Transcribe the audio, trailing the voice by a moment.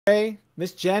Hey,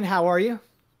 Miss Jen, how are you?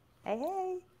 Hey,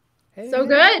 hey. Hey, So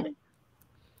good.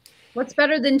 What's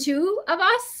better than two of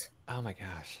us? Oh my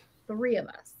gosh, Three of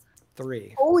us.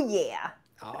 three. Oh, yeah.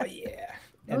 Oh yeah.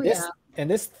 Oh, And yeah.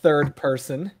 this third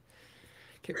person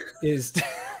is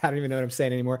I don't even know what I'm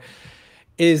saying anymore.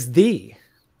 Is the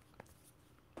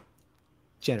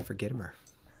Jennifer Gitomer,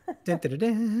 dun, dun, dun,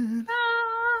 dun.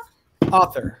 Ah,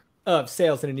 Author of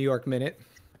Sales in a New York Minute,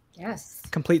 yes.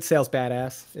 complete sales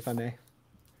badass, if I may.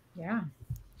 Yeah.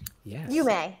 Yes. You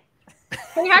may.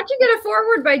 Hey, how'd you get a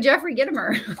forward by Jeffrey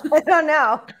Gitomer? I don't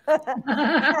know.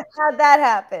 How'd that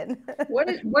happen?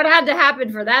 What had to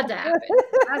happen for that to happen?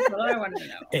 That's what I want to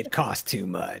know. It costs too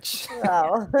much.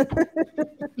 Oh.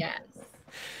 Yes.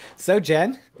 So,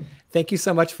 Jen, thank you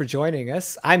so much for joining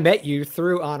us. I met you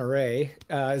through Honore.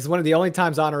 It's one of the only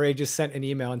times Honore just sent an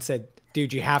email and said,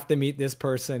 dude, you have to meet this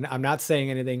person. I'm not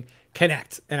saying anything.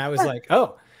 Connect. And I was like,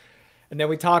 oh. And then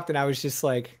we talked and I was just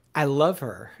like, I love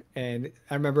her. And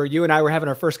I remember you and I were having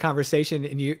our first conversation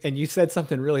and you said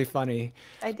something really funny.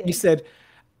 I did. You said,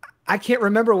 I can't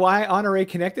remember why Honore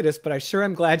connected us, but I sure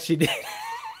am glad she did.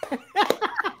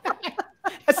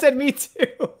 I said, me too.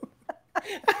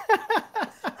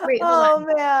 Wait, hold Oh,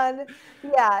 on. man.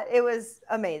 Yeah, it was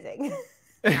amazing.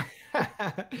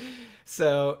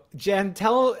 So, Jen,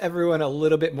 tell everyone a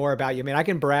little bit more about you. I mean, I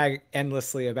can brag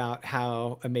endlessly about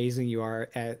how amazing you are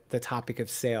at the topic of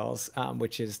sales,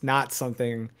 which is not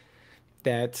something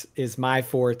that is my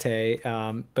forte,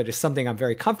 but is something I'm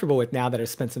very comfortable with now that I've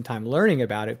spent some time learning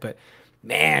about it. But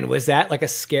man, was that like a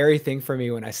scary thing for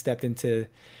me when I stepped into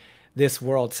this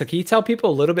world. So, can you tell people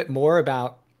a little bit more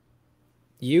about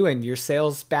you and your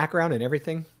sales background and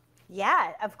everything?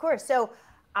 Yeah, of course. So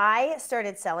I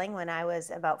started selling when I was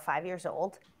about 5 years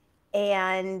old.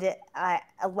 And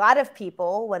a lot of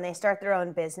people, when they start their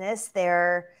own business,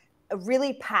 they're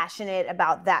really passionate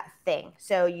about that thing.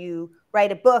 So you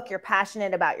write a book, you're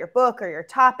passionate about your book or your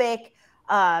topic.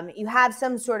 You have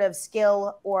some sort of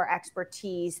skill or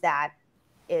expertise that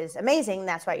is amazing.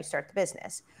 That's why you start the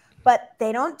business. But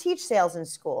they don't teach sales in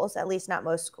schools, at least not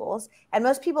most schools. And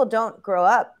most people don't grow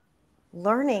up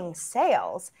learning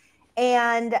sales.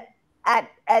 And at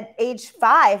age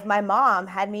 5, my mom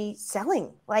had me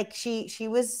selling. Like she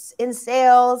was in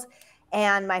sales,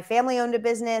 and my family owned a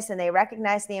business and they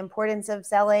recognized the importance of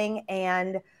selling.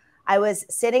 And I was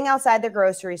sitting outside the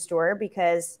grocery store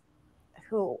because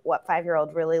what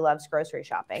 5-year-old really loves grocery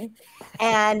shopping?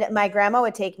 And my grandma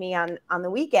would take me on the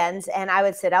weekends and I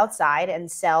would sit outside and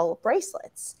sell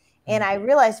bracelets. And I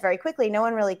realized very quickly no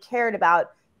one really cared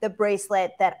about the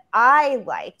bracelet that I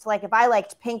liked. Like if I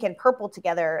liked pink and purple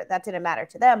together, that didn't matter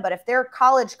to them. But if their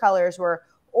college colors were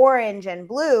orange and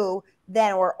blue,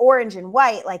 then or orange and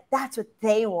white, like that's what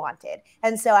they wanted.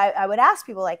 And so I would ask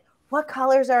people like, what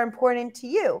colors are important to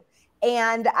you?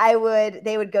 And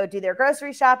they would go do their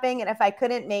grocery shopping. And if I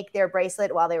couldn't make their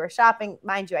bracelet while they were shopping,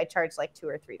 mind you, I charged like $2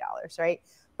 or $3, right?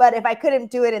 But if I couldn't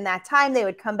do it in that time, they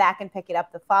would come back and pick it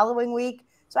up the following week.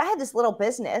 So I had this little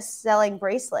business selling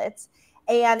bracelets,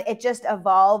 and it just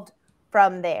evolved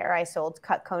from there. I sold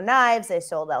Cutco knives, I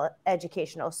sold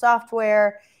educational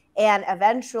software, and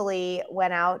eventually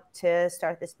went out to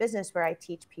start this business where I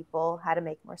teach people how to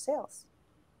make more sales.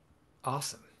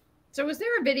 Awesome. So was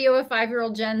there a video of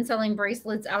 5-year-old Jen selling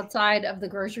bracelets outside of the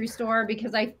grocery store?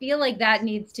 Because I feel like that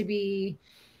needs to be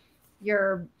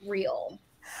your reel.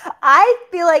 I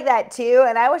feel like that too,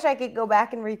 and I wish I could go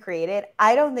back and recreate it.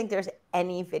 I don't think there's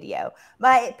any video.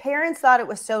 My parents thought it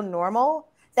was so normal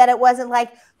that it wasn't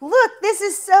like, look, this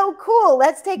is so cool,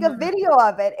 let's take a video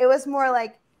of it. It was more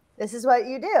like, this is what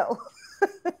you do.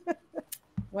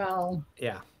 Well,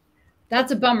 Yeah.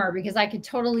 That's a bummer because I could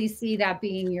totally see that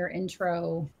being your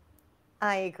intro.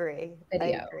 I agree.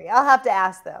 Video. I agree. I'll have to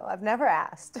ask though. I've never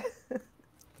asked.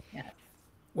 Yeah.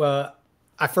 Well,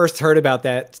 I first heard about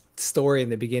that story in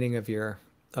the beginning of your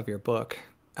book,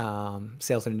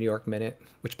 Sales in a New York Minute,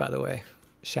 which, by the way,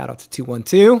 shout out to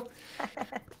 212,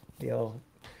 the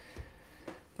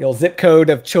old zip code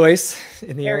of choice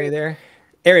in the area there.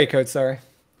 Area code, sorry.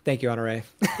 Thank you, Honore.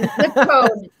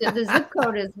 The zip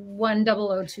code is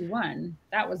 10021.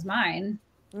 That was mine.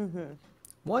 Mm-hmm.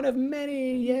 One of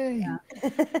many, yay. Yeah.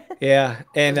 Yeah.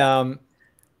 And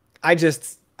I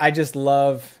just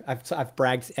love, I've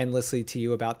bragged endlessly to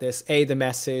you about this. The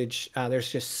message,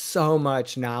 there's just so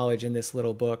much knowledge in this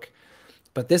little book,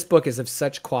 but this book is of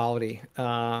such quality.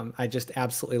 I just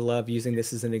absolutely love using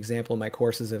this as an example in my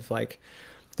courses of like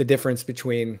the difference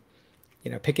between,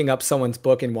 picking up someone's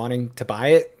book and wanting to buy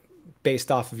it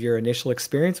based off of your initial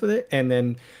experience with it, and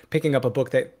then picking up a book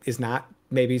that is not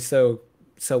maybe so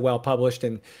well published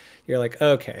and you're like,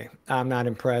 okay, I'm not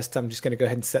impressed. I'm just going to go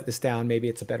ahead and set this down. Maybe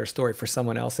it's a better story for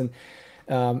someone else. And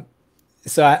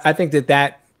so I think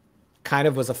that kind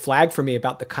of was a flag for me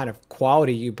about the kind of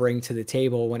quality you bring to the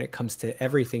table when it comes to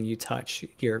everything you touch.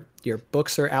 Your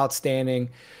books are outstanding.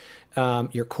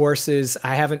 Your courses,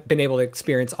 I haven't been able to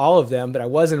experience all of them, but I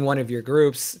was in one of your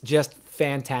groups, just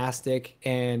fantastic.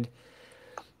 And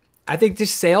I think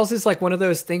just sales is like one of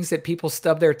those things that people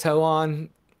stub their toe on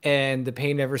and the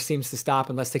pain never seems to stop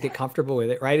unless they get comfortable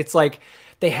with it, right? It's like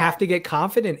they have to get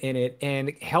confident in it,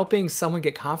 and helping someone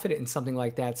get confident in something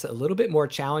like that's a little bit more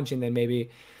challenging than maybe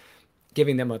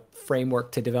giving them a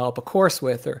framework to develop a course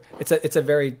with, or it's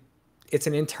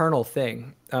an internal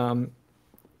thing. Can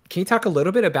you talk a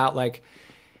little bit about like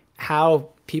how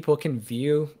people can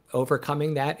view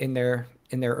overcoming that in their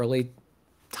early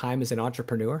time as an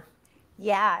entrepreneur?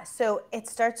 Yeah, so it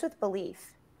starts with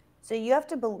belief. So you have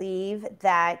to believe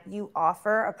that you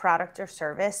offer a product or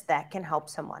service that can help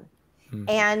someone.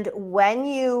 And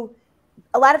a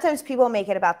lot of times people make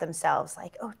it about themselves,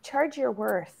 like, oh, charge your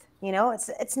worth. You know,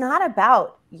 it's not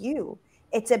about you.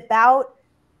 It's about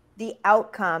the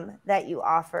outcome that you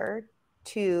offer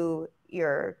to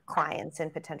your clients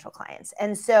and potential clients.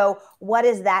 And so what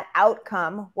is that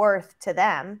outcome worth to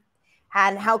them?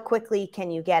 And how quickly can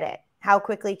you get it? How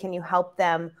quickly can you help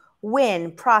them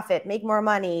win, profit, make more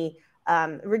money,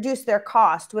 reduce their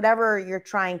cost, whatever you're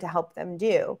trying to help them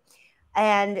do?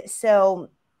 And so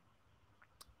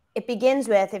it begins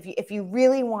with, if you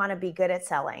really want to be good at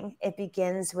selling, it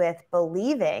begins with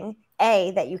believing,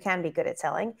 A, that you can be good at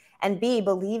selling, and B,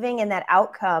 believing in that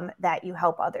outcome that you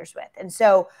help others with. And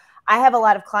so I have a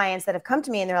lot of clients that have come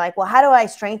to me and they're like, well, how do I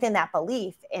strengthen that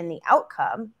belief in the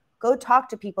outcome? Go talk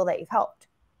to people that you've helped.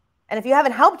 And if you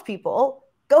haven't helped people,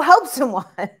 go help someone.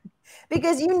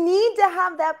 Because you need to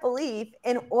have that belief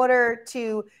in order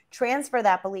to transfer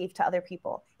that belief to other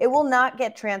people. It will not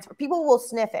get transferred. People will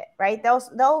sniff it, right?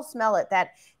 They'll smell it,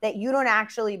 that you don't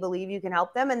actually believe you can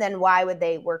help them. And then why would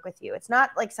they work with you? It's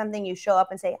not like something you show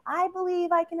up and say, I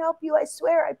believe I can help you. I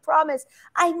swear, I promise.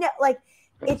 I know, like,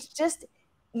 it's just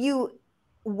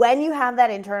when you have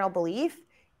that internal belief,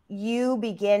 you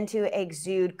begin to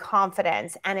exude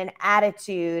confidence and an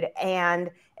attitude, and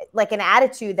like an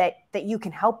attitude that you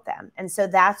can help them. And so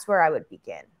that's where I would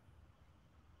begin.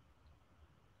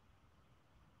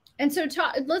 And so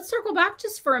let's circle back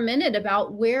just for a minute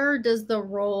about where does the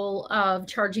role of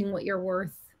charging what you're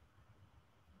worth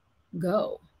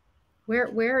go?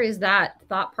 Where is that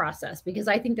thought process? Because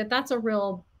I think that that's a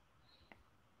real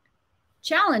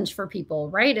challenge for people,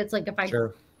 right? It's like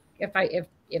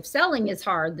if selling is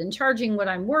hard, then charging what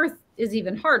I'm worth is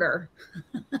even harder.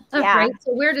 Yeah. Right?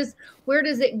 So where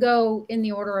does it go in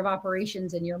the order of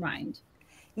operations in your mind?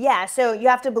 Yeah. So you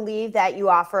have to believe that you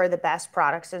offer the best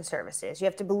products and services. You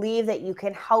have to believe that you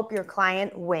can help your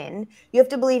client win. You have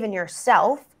to believe in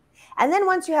yourself. And then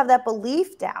once you have that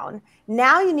belief down,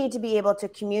 now you need to be able to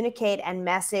communicate and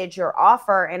message your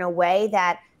offer in a way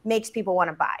that makes people want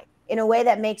to buy, in a way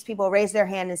that makes people raise their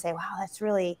hand and say, wow, that's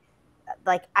really,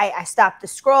 like, I stopped the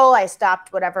scroll, I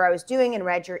stopped whatever I was doing and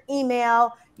read your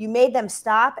email. You made them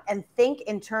stop and think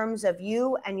in terms of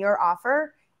you and your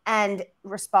offer and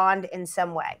respond in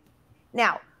some way.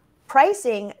 Now,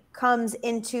 pricing comes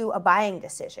into a buying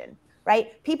decision,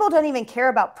 right? People don't even care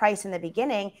about price in the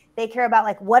beginning. They care about,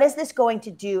 like, what is this going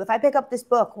to do? If I pick up this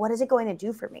book, what is it going to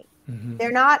do for me? Mm-hmm.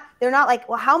 They're not like,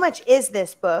 well, how much is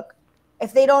this book,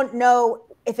 if they don't know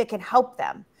if it can help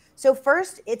them. So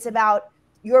first, it's about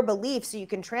your belief so you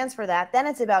can transfer that. Then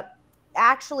it's about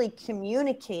actually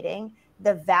communicating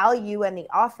the value and the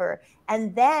offer.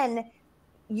 And then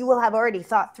you will have already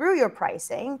thought through your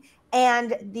pricing. And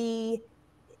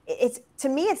to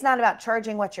me, it's not about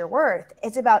charging what you're worth.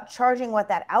 It's about charging what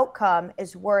that outcome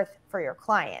is worth for your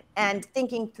client, and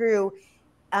thinking through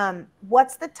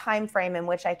what's the time frame in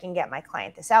which I can get my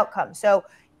client this outcome. So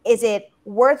is it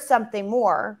worth something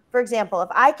more? For example,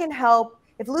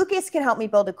 if Lucas can help me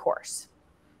build a course,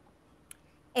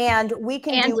 and we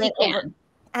can do it over,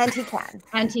 and he can.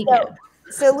 And he can.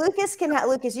 So Lucas,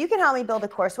 you can help me build a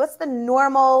course. What's the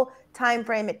normal time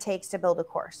frame it takes to build a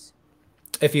course?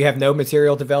 If you have no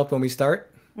material developed when we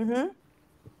start, mm-hmm.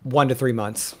 1 to 3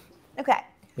 months. Okay.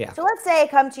 Yeah. So let's say I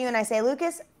come to you and I say,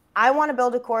 Lucas, I want to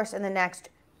build a course in the next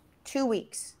 2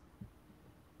 weeks.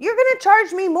 You're going to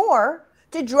charge me more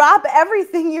to drop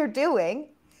everything you're doing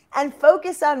and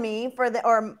focus on me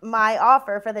or my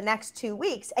offer for the next 2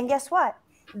 weeks. And guess what?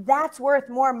 That's worth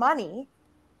more money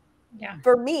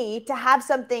for me to have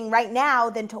something right now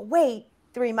than to wait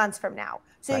 3 months from now.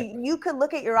 So you could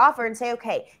look at your offer and say,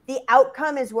 okay, the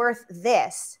outcome is worth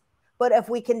this, But if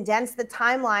we condense the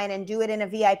timeline and do it in a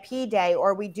VIP day,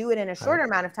 or we do it in a shorter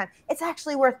amount of time, it's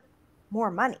actually worth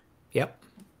more money. Yep.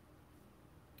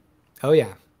 Oh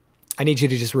yeah. I need you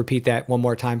to just repeat that one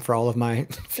more time for all of my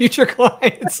future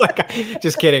clients. Like,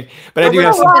 just kidding. But I do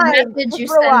have some.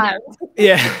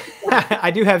 Yeah,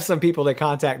 I do have some people that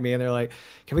contact me and they're like,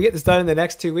 "Can we get this done in the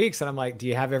next 2 weeks?" And I'm like, "Do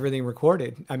you have everything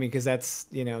recorded?" I mean, because that's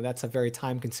that's a very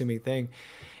time-consuming thing,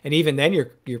 and even then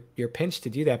you're pinched to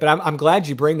do that. But I'm glad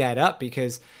you bring that up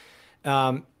because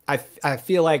I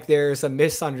feel like there's a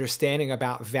misunderstanding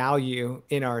about value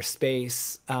in our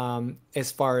space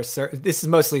as far as this is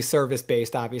mostly service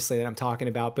based, obviously, that I'm talking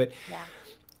about, but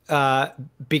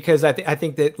because I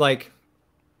think that, like,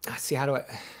 see, how do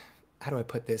I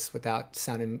put this without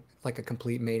sounding like a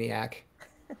complete maniac?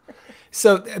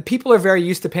 So people are very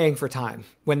used to paying for time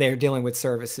when they're dealing with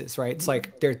services, right? It's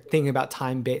like they're thinking about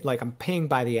time, like I'm paying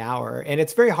by the hour, and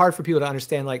it's very hard for people to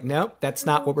understand, like, nope, that's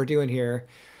not what we're doing here.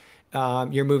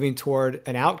 You're moving toward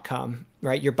an outcome,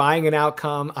 right? You're buying an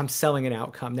outcome. I'm selling an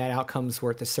outcome. That outcome's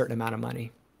worth a certain amount of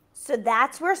money. So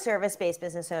that's where service-based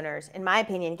business owners, in my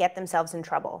opinion, get themselves in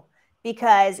trouble,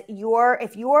 because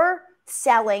if you're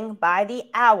selling by the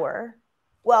hour,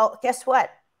 well, guess what?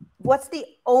 What's the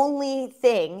only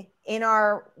thing in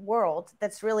our world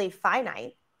that's really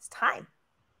finite? It's time,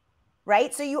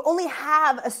 right? So you only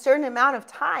have a certain amount of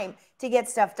time to get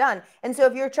stuff done. And so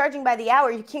if you're charging by the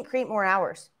hour, you can't create more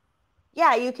hours.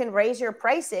 Yeah, you can raise your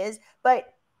prices,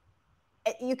 but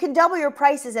you can double your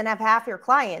prices and have half your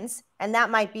clients, and that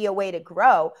might be a way to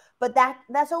grow, but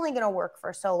that's only going to work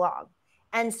for so long.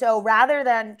 And so rather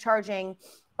than charging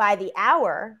by the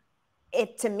hour,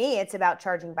 to me, it's about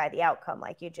charging by the outcome,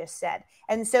 like you just said.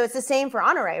 And so it's the same for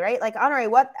Honore, right? Like, Honore,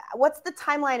 what's the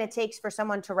timeline it takes for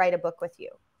someone to write a book with you?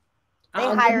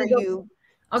 I'll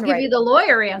give you the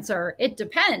lawyer answer. It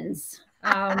depends.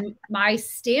 My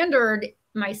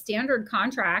standard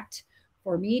contract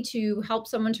for me to help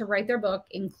someone to write their book,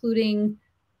 including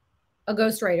a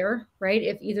ghostwriter, right?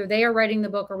 If either they are writing the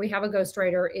book or we have a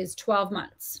ghostwriter, is 12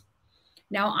 months.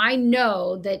 Now, I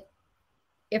know that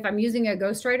if I'm using a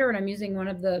ghostwriter and I'm using one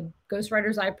of the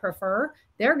ghostwriters I prefer,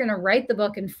 they're going to write the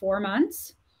book in 4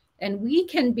 months, and we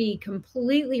can be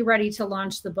completely ready to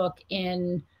launch the book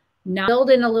build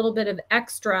in a little bit of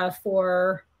extra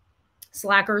for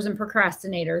slackers and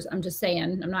procrastinators. I'm just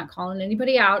saying, I'm not calling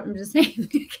anybody out. I'm just saying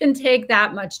it can take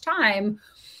that much time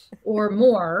or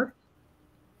more.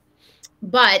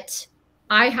 But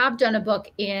I have done a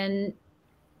book in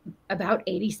about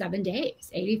 87 days,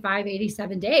 85,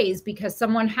 87 days, because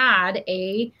someone had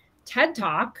a TED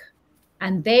Talk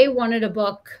and they wanted a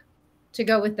book to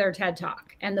go with their TED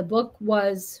Talk. And the book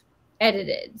was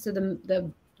edited. So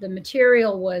the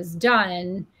material was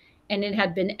done and it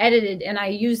had been edited. And I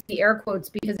used the air quotes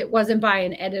because it wasn't by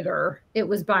an editor. It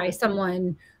was by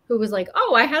someone who was like,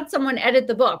 oh, I had someone edit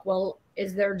the book. Well,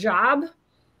 is their job,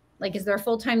 like, is there a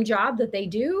full-time job that they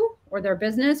do, or their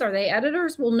business? Are they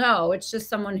editors? Well, no, it's just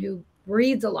someone who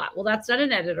reads a lot. Well, that's not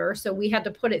an editor. So we had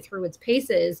to put it through its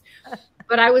paces,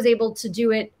 but I was able to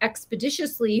do it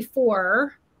expeditiously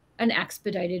for an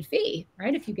expedited fee,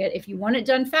 right? If you want it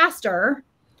done faster,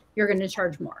 you're going to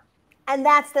charge more. And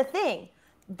that's the thing,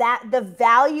 that the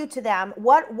value to them,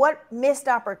 what missed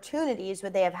opportunities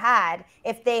would they have had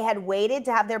if they had waited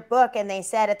to have their book and they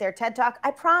said at their TED Talk,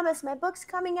 I promise my book's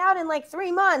coming out in like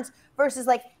 3 months, versus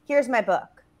like, here's my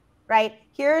book, right?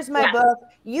 Here's my book.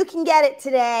 You can get it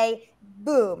today.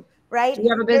 Boom, right? Do you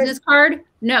have a business card?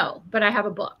 No, but I have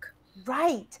a book.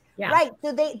 Right. Yeah. Right.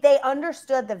 So they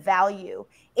understood the value.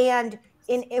 And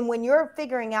when you're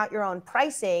figuring out your own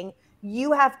pricing,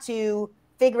 you have to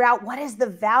figure out what is the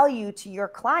value to your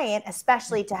client,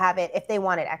 especially to have it if they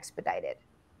want it expedited.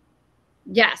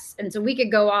 Yes. And so we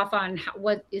could go off on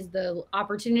what is the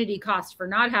opportunity cost for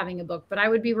not having a book, but I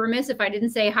would be remiss if I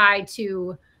didn't say hi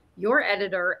to your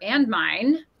editor and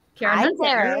mine, Karen. Hi,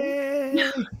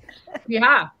 Karen.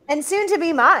 Yeah. And soon to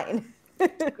be mine.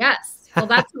 Yes. Well,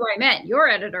 that's who I meant, your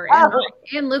editor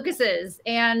and Lucas's,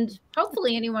 and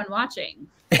hopefully anyone watching.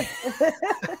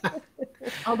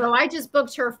 Although I just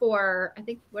booked her for, I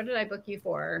think, what did I book you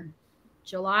for?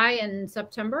 July and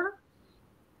September?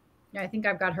 Yeah, I think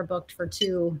I've got her booked for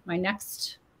 2. My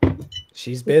next.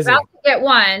 She's busy. About to get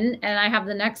 1, and I have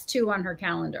the next 2 on her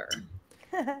calendar.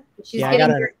 She's getting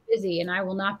very busy, and I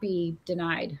will not be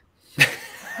denied.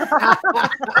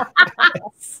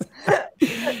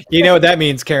 You know what that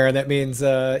means, Karen? That means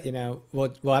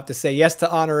we'll have to say yes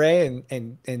to Honore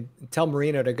and tell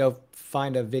Marino to go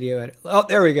find a video. Oh,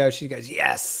 there we go. She goes,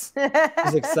 yes.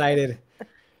 She's excited.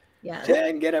 Yeah.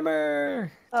 Jen Gitomer.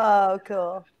 Oh,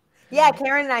 cool. Yeah,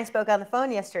 Karen and I spoke on the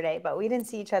phone yesterday, but we didn't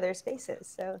see each other's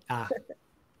faces. So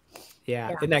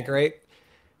yeah. Isn't that great?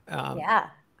 yeah.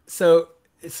 So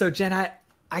Jen,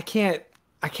 I can't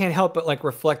help but like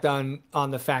reflect on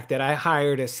the fact that I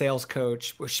hired a sales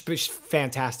coach, which was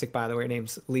fantastic, by the way. Her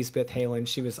name's Lisbeth Halen.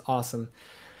 She was awesome,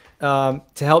 to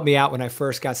help me out when I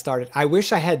first got started. I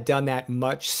wish I had done that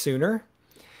much sooner.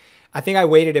 I think I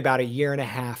waited about a year and a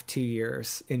half, 2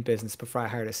 years in business before I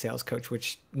hired a sales coach,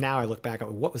 which now I look back at,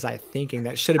 what was I thinking?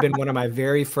 That should have been one of my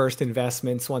very first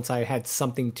investments once I had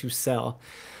something to sell.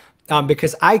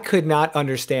 Because I could not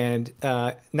understand,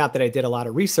 not that I did a lot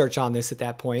of research on this at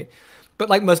that point, but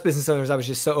like most business owners, I was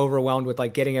just so overwhelmed with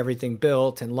like getting everything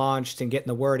built and launched and getting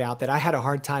the word out that I had a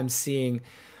hard time seeing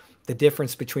the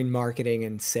difference between marketing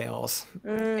and sales.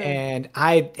 And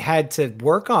I had to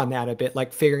work on that a bit,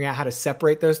 like figuring out how to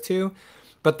separate those two,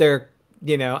 but they're,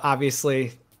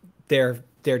 obviously they're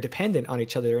dependent on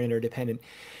each other. They're interdependent.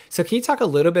 So can you talk a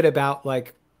little bit about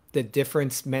like the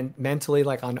difference mentally,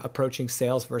 like on approaching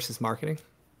sales versus marketing?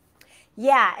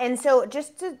 Yeah. And so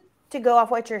just to go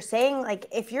off what you're saying, like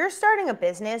if you're starting a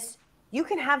business, you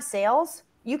can have sales,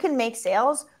 you can make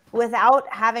sales without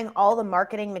having all the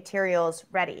marketing materials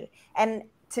ready. And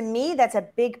to me, that's a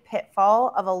big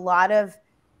pitfall of a lot of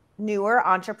newer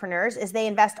entrepreneurs is they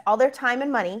invest all their time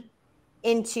and money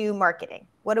into marketing.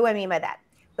 What do I mean by that?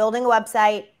 Building a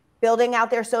website, building out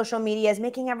their social medias,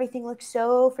 making everything look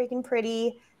so freaking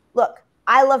pretty. Look,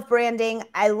 I love branding.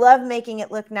 I love making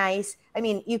it look nice. I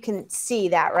mean, you can see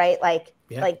that, right? Like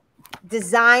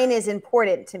design is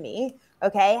important to me.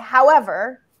 Okay.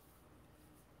 However,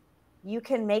 you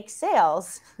can make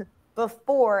sales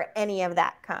before any of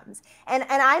that comes. And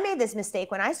I made this mistake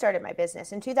when I started my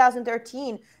business in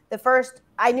 2013.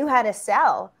 I knew how to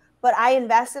sell, but I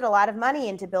invested a lot of money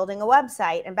into building a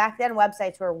website. And back then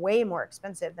websites were way more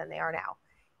expensive than they are now.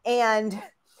 And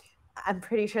I'm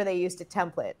pretty sure they used a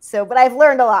template. But I've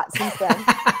learned a lot since then.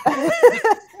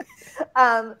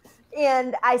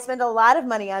 And I spent a lot of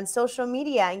money on social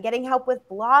media and getting help with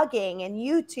blogging and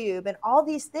YouTube and all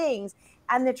these things.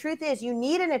 And the truth is, you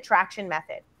need an attraction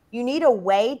method. You need a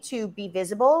way to be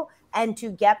visible and to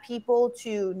get people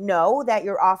to know that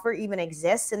your offer even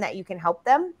exists and that you can help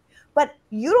them. But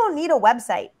you don't need a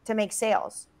website to make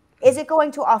sales. Is it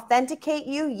going to authenticate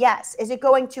you? Yes. Is it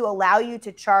going to allow you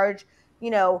to charge,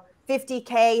 $50K,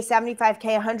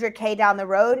 $75K, $100K down the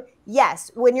road? Yes.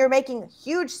 When you're making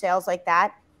huge sales like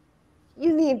that,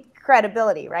 you need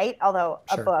credibility, right? Although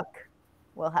a book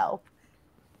will help,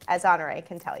 as Honore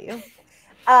can tell you.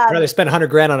 I'd rather spend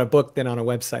 $100,000 on a book than on a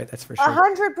website. That's for sure.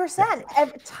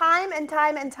 100%. Time and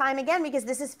time and time again, because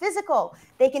this is physical.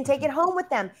 They can take it home with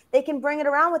them. They can bring it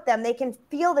around with them. They can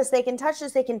feel this. They can touch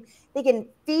this. They can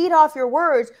feed off your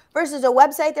words versus a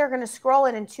website. They're going to scroll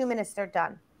in 2 minutes. They're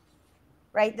done.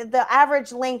 Right. The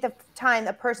average length of time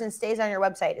a person stays on your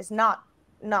website is not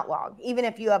long, even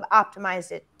if you have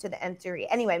optimized it to the nth degree.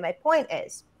 Anyway, my point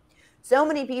is, so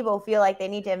many people feel like they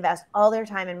need to invest all their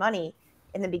time and money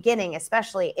in the beginning,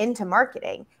 especially into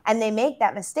marketing. And they make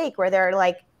that mistake where they're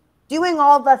like doing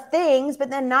all the things, but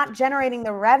then not generating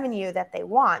the revenue that they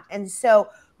want. And so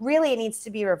really it needs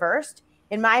to be reversed.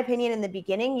 In my opinion, in the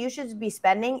beginning, you should be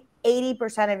spending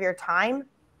 80% of your time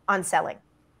on selling,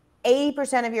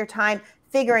 80% of your time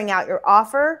figuring out your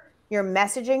offer, your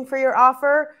messaging for your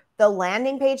offer, the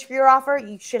landing page for your offer.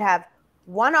 You should have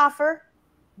one offer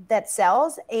that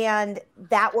sells, and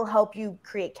that will help you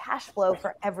create cash flow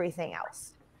for everything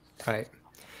else. Right.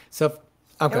 So,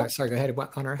 okay, sorry, go ahead,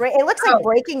 Honore. It looks like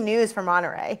breaking news from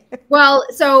Honore. Well,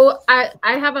 so I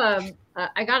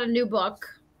got a new book,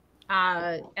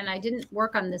 and I didn't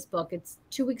work on this book. It's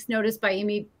 2 Weeks Notice by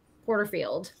Amy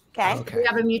Porterfield. Okay. We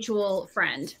have a mutual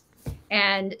friend.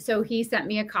 And so he sent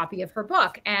me a copy of her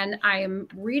book, and I am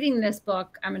reading this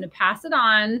book. I'm going to pass it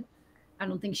on. I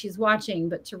don't think she's watching,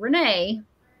 but to Renee,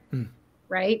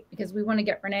 right? Because we want to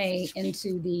get Renee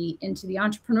into the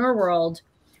entrepreneur world.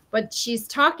 But she's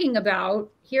talking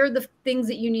about, here are the things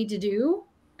that you need to do.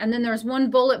 And then there's one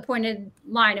bullet pointed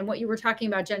line. And what you were talking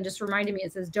about, Jen, just reminded me.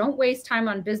 It says, don't waste time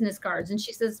on business cards. And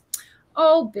she says,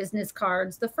 oh, business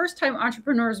cards, the first time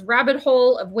entrepreneur's rabbit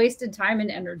hole of wasted time and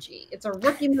energy. It's a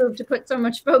rookie move to put so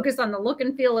much focus on the look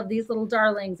and feel of these little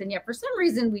darlings. And yet for some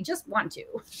reason, we just want to.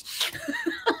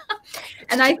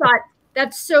 And I thought,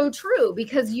 that's so true,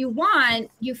 because you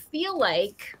feel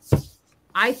like,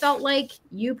 I felt like,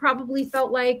 you probably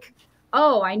felt like,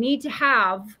 oh, I need to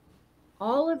have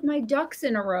all of my ducks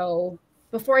in a row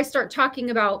before I start talking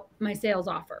about my sales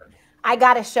offer. I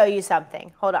got to show you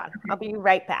something. Hold on. I'll be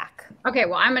right back. Okay.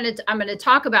 Well, I'm going to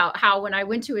talk about how when I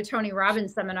went to a Tony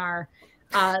Robbins seminar,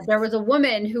 There was a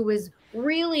woman who was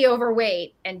really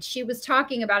overweight, and she was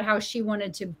talking about how she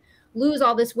wanted to lose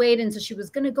all this weight. And so she was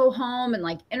going to go home and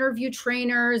like interview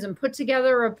trainers and put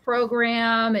together a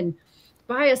program and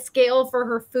buy a scale for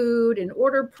her food and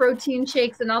order protein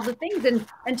shakes and all the things. And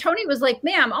Tony was like,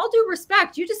 ma'am, all due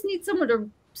respect, you just need someone to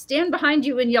stand behind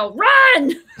you and yell,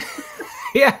 run.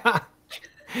 Yeah.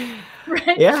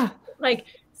 Right. Yeah. Like,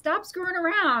 stop screwing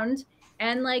around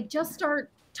and like just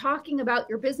start talking about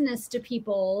your business to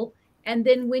people. And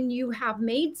then when you have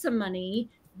made some money,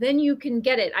 then you can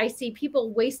get it. I see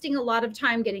people wasting a lot of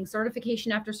time getting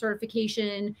certification after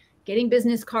certification, getting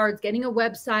business cards, getting a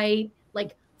website,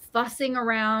 like fussing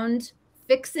around,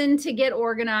 fixing to get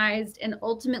organized. And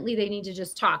ultimately they need to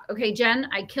just talk. Okay, Jen,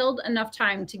 I killed enough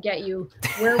time to get you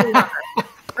where we are.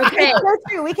 Okay. So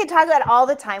true. We could talk about all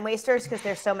the time wasters because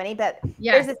there's so many, but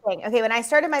here's the thing. Okay. When I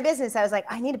started my business, I was like,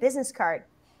 I need a business card.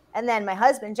 And then my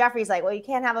husband, Jeffrey's like, well, you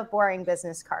can't have a boring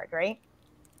business card, right?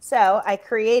 So I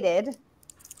created,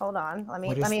 hold on, let me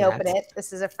open it.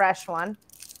 This is a fresh one.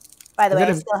 By the way,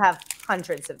 I still have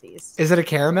hundreds of these. Is it a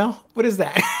caramel? What is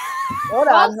that? Hold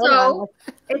on.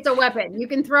 It's a weapon. You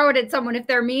can throw it at someone if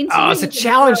they're mean to you. Oh, it's a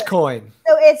challenge coin.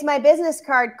 So it's my business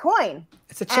card coin.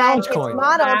 It's a challenge coin. It's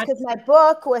modeled because my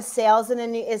book was Sales in a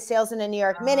New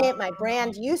York Minute. My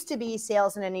brand used to be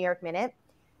Sales in a New York Minute.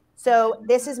 So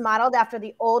this is modeled after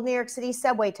the old New York City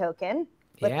subway token.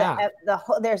 But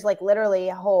there's like literally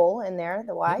a hole in there,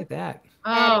 the Y. Look at that.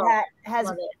 And it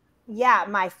has,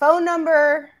 my phone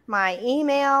number, my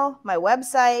email, my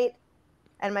website,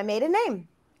 and my maiden name.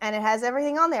 And it has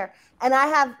everything on there. And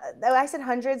I said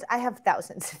hundreds, I have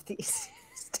thousands of these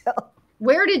still.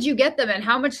 Where did you get them and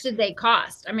how much did they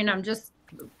cost? I mean, I'm just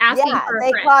asking for a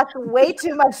friend. They cost way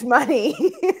too much money.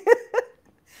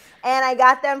 And I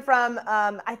got them from,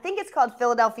 I think it's called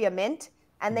Philadelphia Mint,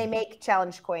 and they make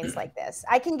challenge coins like this.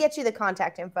 I can get you the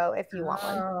contact info if you want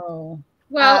one. Oh,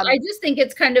 well, I just think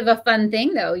it's kind of a fun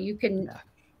thing, though. You can.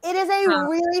 It is a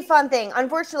really fun thing.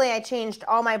 Unfortunately, I changed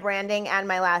all my branding and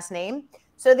my last name.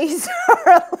 So these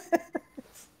are,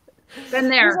 these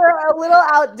are a little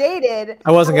outdated.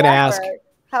 I wasn't going to ask.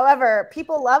 However,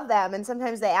 people love them, and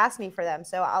sometimes they ask me for them.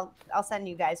 So I'll send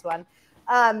you guys one.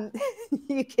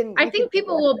 You can. I think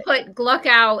people will put Gluck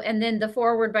out and then the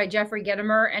forward by Jeffrey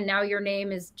Gitomer, and now your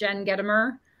name is Jen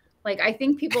Gitomer. Like, I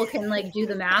think people can like do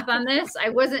the math on this.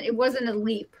 It wasn't a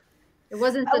leap. It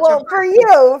wasn't such a for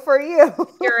you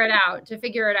to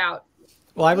figure it out.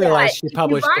 Well, I realized she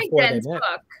published before Jen's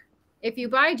book. If you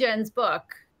buy Jen's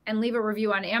book and leave a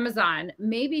review on Amazon,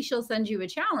 maybe she'll send you a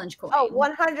challenge coin. Oh,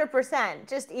 100%.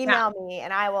 Just email me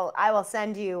and I will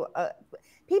send you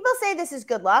people say this is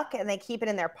good luck and they keep it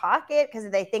in their pocket because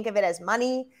they think of it as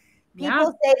money.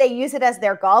 People say they use it as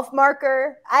their golf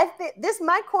marker.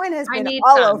 My coin has been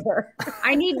all over.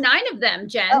 I need 9 of them,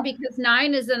 Jen, because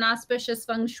 9 is an auspicious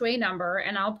feng shui number,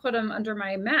 and I'll put them under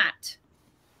my mat.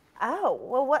 Oh,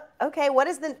 well, what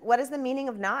is the meaning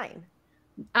of 9?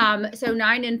 So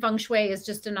 9 in feng shui is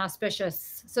just an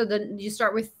auspicious. So you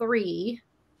start with 3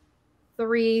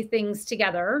 things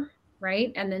together,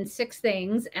 right? And then 6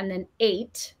 things, and then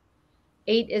 8.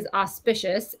 8 is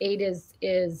auspicious. 8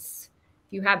 is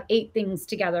you have 8 things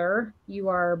together. You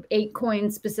are 8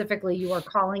 coins specifically. You are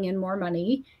calling in more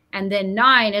money. And then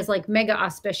 9 is like mega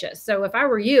auspicious. So if I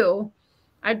were you,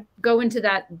 I'd go into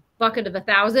that bucket of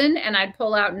 1,000 and I'd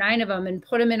pull out 9 of them and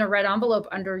put them in a red envelope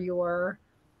under your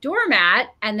doormat.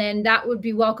 And then that would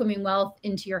be welcoming wealth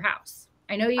into your house.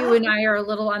 I know you and I are a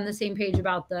little on the same page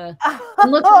about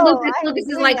Lucas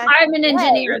is like, I'm an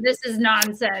engineer. This is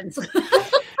nonsense.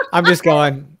 I'm just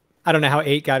going, I don't know how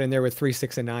 8 got in there with 3,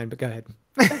 6, and 9, but go ahead.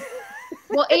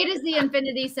 Well, 8 is the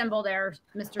infinity symbol there,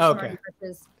 Mr. Okay.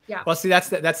 Smarty. Yeah. Well, see, that's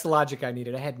the logic I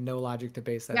needed. I had no logic to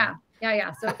base that on.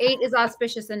 Yeah. So 8 is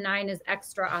auspicious and 9 is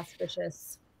extra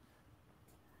auspicious.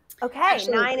 Okay,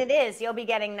 actually, 9 it is. You'll be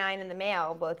getting 9 in the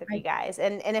mail, both of you guys.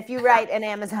 And if you write an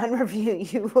Amazon review,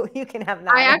 you can have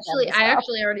 9. I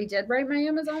actually already did write my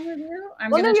Amazon review.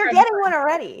 You're getting one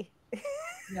already.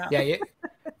 Yeah.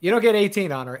 You don't get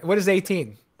 18 on it. What is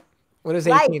 18? What is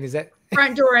 18? Is that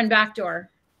front door and back door?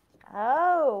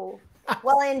 Oh,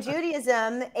 well, in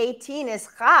Judaism, 18 is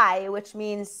chai, which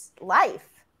means life.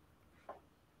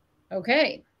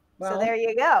 Okay. Well, so there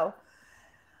you go.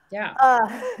 Yeah.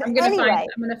 I'm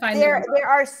gonna find there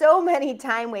are so many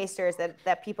time wasters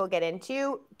that people get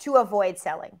into to avoid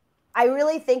selling. I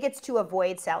really think it's to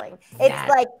avoid selling. It's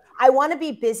like, I want to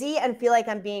be busy and feel like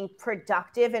I'm being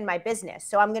productive in my business.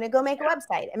 So I'm going to go make a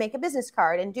website and make a business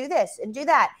card and do this and do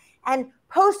that and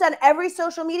post on every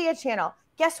social media channel.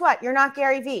 Guess what? You're not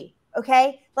Gary Vee.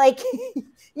 Okay. Like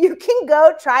you can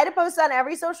go try to post on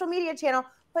every social media channel,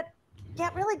 but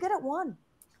get really good at one.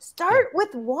 Start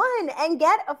with one and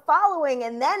get a following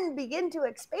and then begin to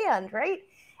expand, right?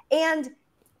 And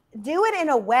do it in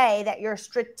a way that you're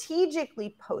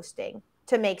strategically posting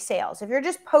to make sales. If you're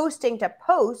just posting to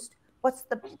post, what's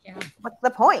the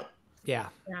point? Yeah.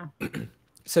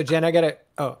 So Jen, go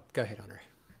ahead, Honor.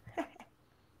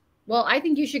 Well, I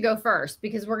think you should go first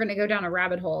because we're going to go down a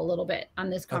rabbit hole a little bit on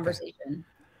this conversation. Okay.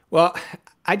 Well,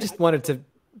 I just wanted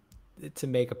to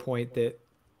make a point that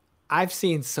I've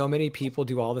seen so many people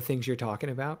do all the things you're talking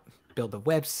about, build a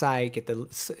website,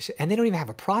 and they don't even have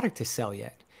a product to sell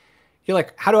yet. You're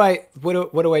like,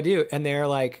 what do I do? And they're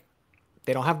like,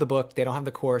 they don't have the book, they don't have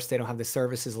the course, they don't have the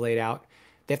services laid out.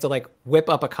 They have to like whip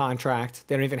up a contract.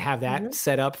 They don't even have that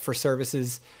set up for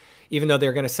services, even though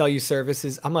they're going to sell you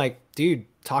services. I'm like, dude,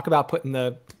 talk about putting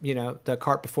the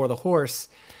cart before the horse.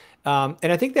 And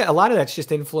I think that a lot of that's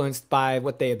just influenced by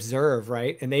what they observe,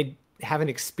 right? And they haven't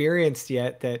experienced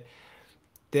yet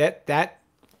that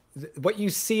what you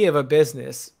see of a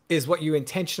business is what you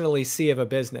intentionally see of a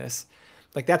business.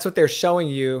 Like that's what they're showing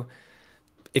you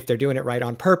if they're doing it right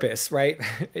on purpose, right?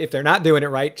 If they're not doing it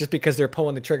right, just because they're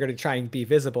pulling the trigger to try and be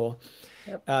visible.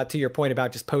 Yep. To your point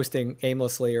about just posting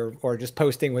aimlessly or just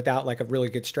posting without like a really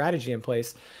good strategy in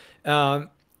place.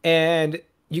 And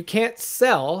you can't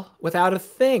sell without a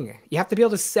thing. You have to be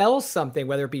able to sell something,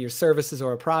 whether it be your services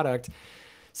or a product.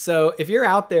 So if you're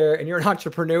out there and you're an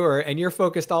entrepreneur and you're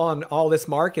focused on all this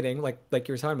marketing, like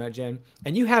you were talking about, Jen,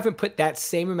 and you haven't put that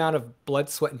same amount of blood,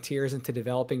 sweat, and tears into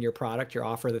developing your product, your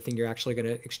offer, the thing you're actually going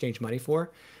to exchange money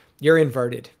for, you're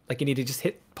inverted. Like you need to just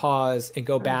hit pause and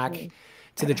go back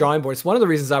to the drawing board. It's one of the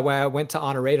reasons I went to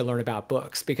Honore to learn about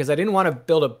books, because I didn't want to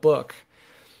build a book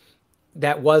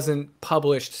that wasn't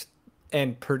published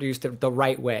and produced the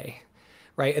right way,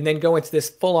 right? And then go into this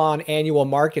full-on annual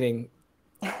marketing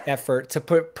effort to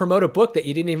promote a book that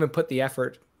you didn't even put the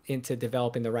effort into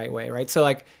developing the right way, right? So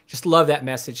like, just love that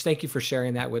message. Thank you for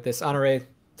sharing that with us. Honore,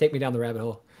 take me down the rabbit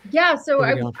hole. Yeah, so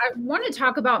I want to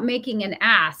talk about making an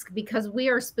ask, because we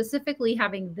are specifically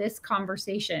having this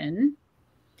conversation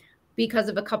because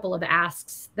of a couple of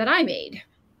asks that I made.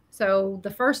 So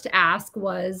the first ask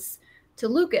was to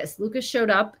Lucas. Lucas showed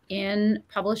up in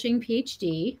Publishing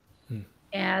PhD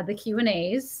and the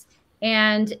Q&As.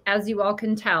 And as you all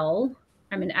can tell,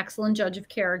 I'm an excellent judge of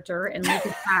character, and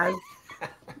Lucas has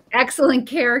excellent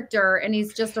character, and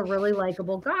he's just a really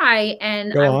likable guy.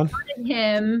 And I wanted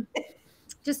him,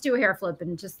 just do a hair flip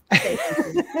and just say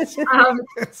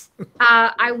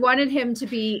I wanted him to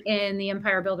be in the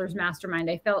Empire Builders Mastermind.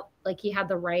 I felt like he had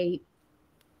the right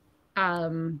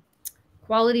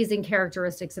qualities and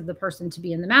characteristics of the person to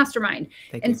be in the mastermind.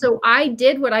 So I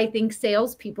did what I think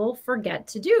salespeople forget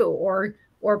to do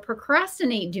or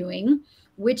procrastinate doing,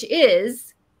 which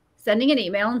is sending an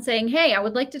email and saying, hey, I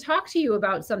would like to talk to you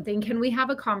about something. Can we have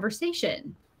a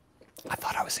conversation? I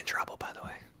thought I was in trouble, by the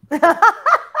way.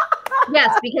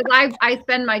 Yes, because I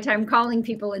spend my time calling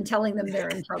people and telling them they're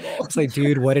in trouble. It's like,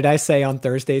 dude, what did I say on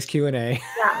Thursday's Q&A? Yeah,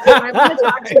 I want to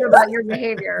talk to you about your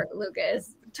behavior,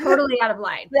 Lucas. Totally out of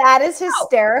line. That is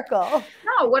hysterical.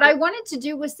 No, what I wanted to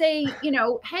do was say,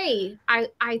 hey,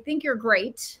 I think you're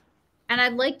great, and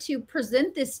I'd like to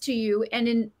present this to you.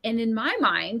 And in my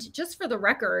mind, just for the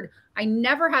record, I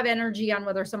never have energy on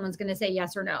whether someone's going to say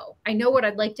yes or no. I know what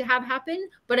I'd like to have happen,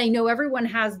 but I know everyone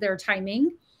has their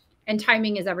timing. And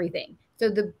timing is everything.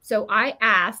 So I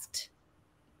asked,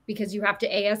 because you have to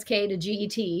ASK to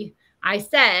GET, I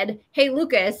said, hey,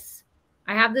 Lucas,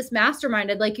 I have this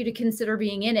mastermind. I'd like you to consider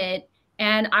being in it.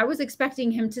 And I was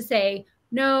expecting him to say,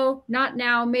 no, not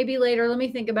now, maybe later. Let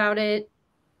me think about it.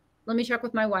 Let me check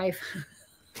with my wife.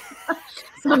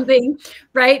 Something,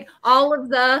 right? All of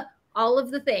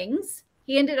the things.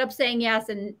 He ended up saying yes,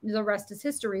 and the rest is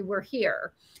history. We're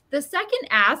here. The second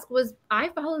ask was, I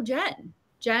follow Jen.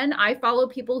 I follow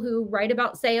people who write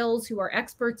about sales, who are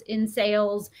experts in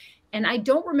sales. And I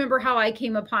don't remember how I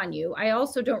came upon you. I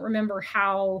also don't remember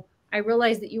how I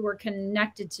realized that you were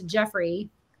connected to Jeffrey,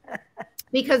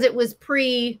 because it was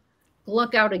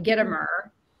pre-look out a Gitomer.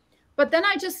 But then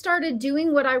I just started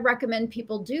doing what I recommend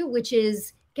people do, which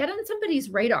is get on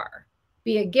somebody's radar.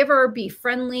 Be a giver, be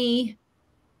friendly,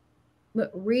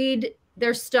 read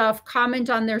their stuff,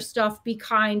 comment on their stuff, be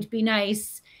kind, be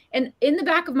nice. And in the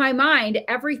back of my mind,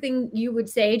 everything you would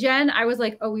say, Jen, I was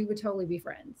like, oh, we would totally be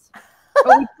friends.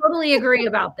 Oh, we totally agree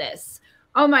about this.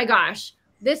 Oh my gosh,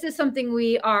 this is something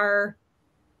we are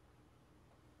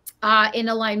in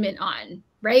alignment on,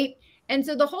 right? And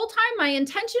so the whole time my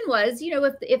intention was,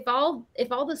 if all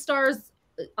the stars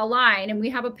align and we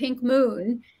have a pink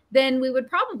moon, then we would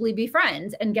probably be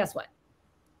friends. And guess what?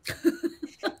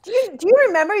 Do you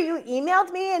remember you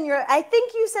emailed me and I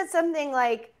think you said something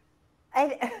like,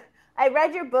 I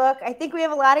read your book. I think we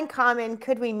have a lot in common.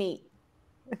 Could we meet?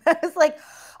 I was like,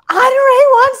 Honoré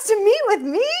wants to meet with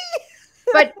me.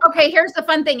 But okay, here's the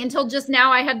fun thing. Until just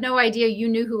now, I had no idea you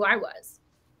knew who I was.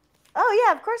 Oh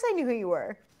yeah, of course I knew who you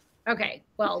were. Okay,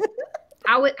 well,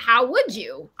 how would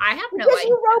you? I have no because idea.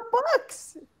 You wrote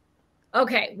books.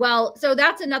 Okay, well, so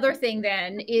that's another thing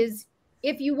then is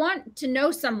if you want to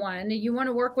know someone, you want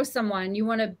to work with someone, you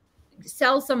want to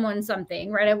sell someone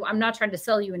something, right? I'm not trying to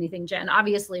sell you anything, Jen,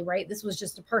 obviously, right? This was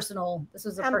just a personal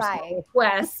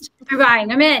request. I'm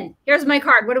buying. I'm in. Here's my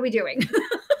card. What are we doing?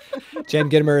 Jen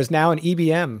Gitomer is now an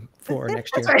EBM for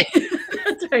next year. That's right.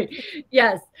 That's right.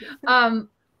 Yes.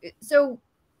 So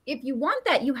if you want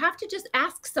that, you have to just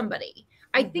ask somebody.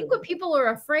 I think what people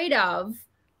are afraid of,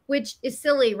 which is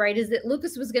silly, right, is that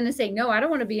Lucas was going to say, no, I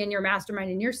don't want to be in your mastermind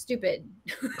and you're stupid.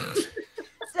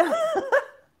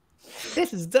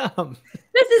 This is dumb.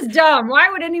 This is dumb. Why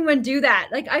would anyone do that?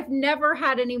 Like, I've never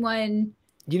had anyone.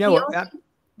 You know what?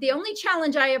 The only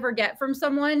challenge I ever get from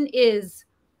someone is,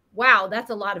 wow, that's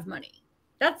a lot of money.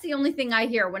 That's the only thing I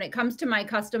hear when it comes to my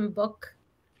custom book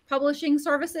publishing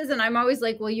services. And I'm always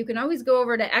like, well, you can always go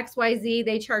over to XYZ.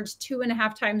 They charge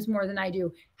 2.5 times more than I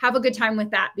do. Have a good time with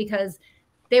that because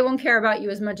they won't care about you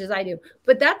as much as I do.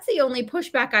 But that's the only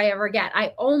pushback I ever get.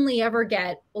 I only ever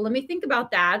get, well, let me think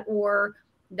about that, or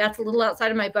that's a little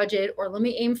outside of my budget, or let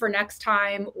me aim for next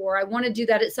time, or I want to do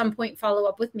that at some point, follow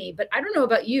up with me. But I don't know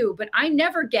about you, but I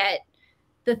never get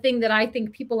the thing that I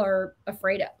think people are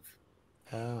afraid of.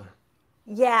 Oh.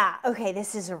 Yeah. Okay.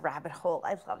 This is a rabbit hole.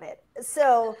 I love it.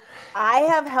 So I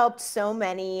have helped so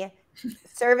many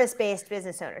service-based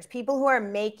business owners, people who are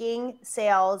making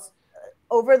sales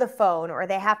over the phone, or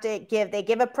they have to give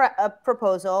a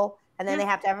proposal, and then they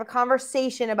have to have a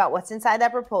conversation about what's inside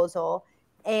that proposal.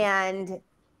 And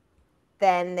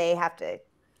then they have to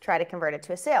try to convert it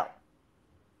to a sale.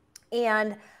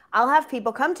 And I'll have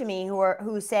people come to me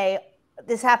who say,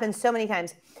 this happens so many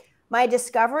times. My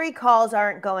discovery calls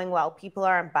aren't going well. People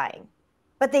aren't buying,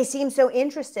 but they seem so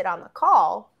interested on the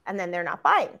call and then they're not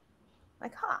buying.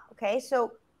 Like, okay.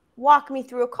 So walk me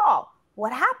through a call.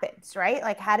 What happens, right?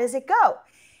 Like, how does it go?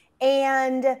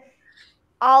 And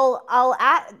I'll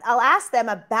ask them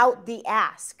about the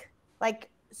ask. Like,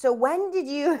 so when did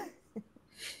you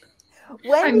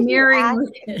I'm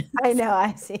mirroring. I know,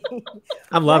 I see.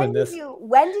 I'm loving this.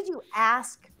 When did you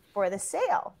ask for the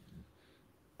sale?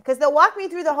 Because they'll walk me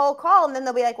through the whole call and then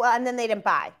they'll be like, well, and then they didn't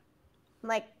buy. I'm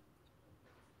like,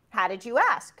 how did you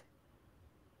ask?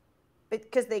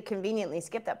 Because they conveniently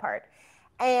skipped that part.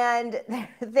 And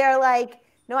they're like,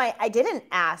 no, I didn't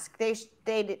ask.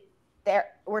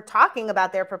 We're talking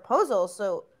about their proposal.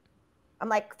 So I'm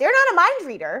like, they're not a mind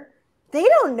reader. They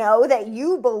don't know that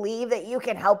you believe that you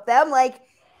can help them. Like,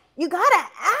 you got to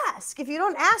ask. If you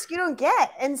don't ask, you don't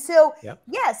get. And so,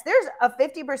 yes, there's a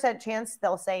 50% chance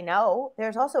they'll say no.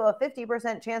 There's also a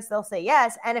 50% chance they'll say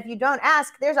yes. And if you don't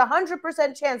ask, there's a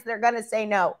 100% chance they're going to say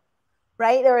no,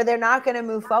 right? Or they're not going to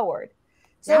move forward.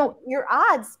 So your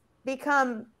odds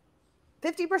become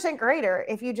 50% greater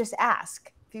if you just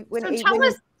ask.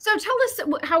 So tell us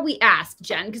how we ask,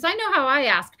 Jen, because I know how I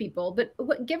ask people, but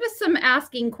give us some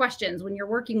asking questions when you're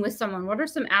working with someone. What are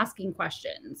some asking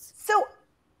questions? So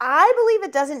I believe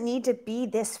it doesn't need to be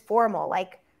this formal.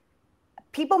 Like,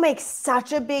 people make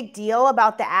such a big deal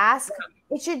about the ask.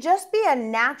 It should just be a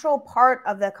natural part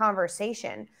of the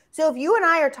conversation. So if you and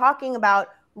I are talking about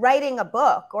writing a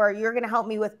book, or you're going to help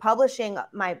me with publishing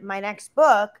my next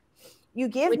book, you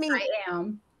give me. I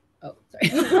am. Oh, sorry.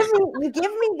 you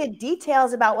give me the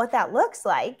details about what that looks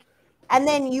like, and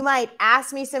then you might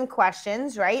ask me some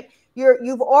questions, right?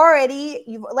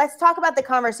 Let's talk about the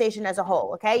conversation as a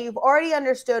whole, okay? You've already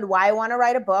understood why I want to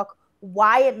write a book,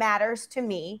 why it matters to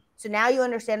me. So now you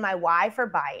understand my why for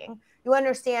buying. You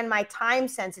understand my time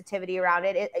sensitivity around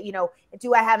it.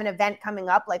 Do I have an event coming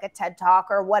up, like a TED Talk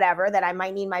or whatever, that I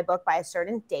might need my book by a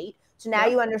certain date? So now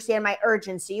you understand my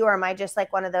urgency, or am I just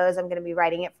like one of those, I'm going to be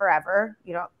writing it forever?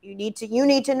 You need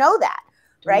to know that,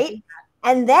 right?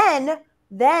 And then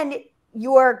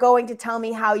you're going to tell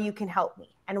me how you can help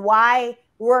me and why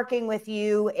working with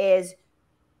you is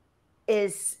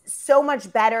so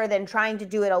much better than trying to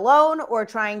do it alone or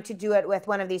trying to do it with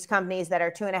one of these companies that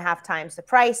are 2.5 times the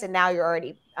price. And now you're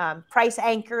already price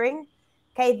anchoring.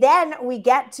 Okay. Then we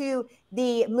get to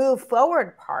the move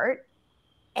forward part.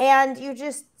 And you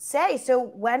just say, so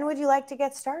when would you like to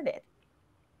get started?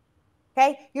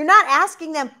 Okay. You're not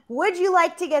asking them, would you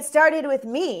like to get started with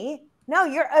me? No,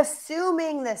 you're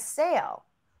assuming the sale.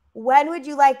 When would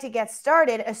you like to get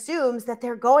started assumes that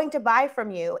they're going to buy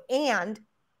from you and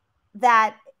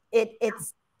that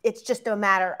it's just a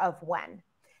matter of when.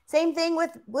 Same thing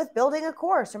with building a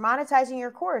course or monetizing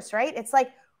your course, right? It's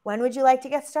like, when would you like to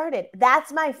get started?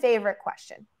 That's my favorite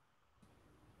question.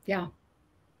 Yeah.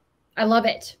 I love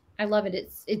it. I love it.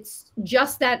 It's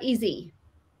just that easy.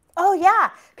 Oh yeah.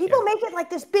 People make it like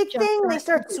this big thing. They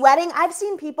start sweating. I've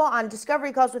seen people on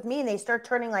discovery calls with me and they start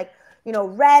turning like,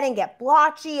 red and get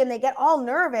blotchy and they get all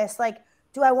nervous. Like,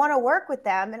 do I want to work with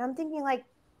them? And I'm thinking like,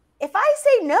 if I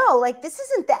say no, like this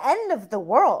isn't the end of the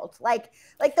world. Like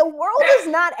the world is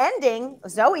not ending.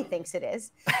 Zoe thinks it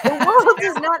is. The world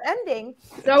is not ending.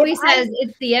 Zoe says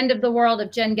it's the end of the world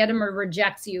if Jen Gitomer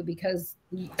rejects you because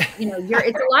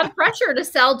it's a lot of pressure to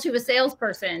sell to a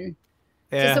salesperson,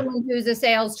 to someone who's a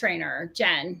sales trainer,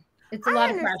 Jen. It's a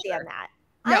lot of pressure.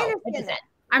 I understand that.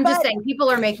 I'm just saying people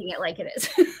are making it like it is.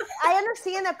 I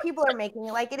understand that people are making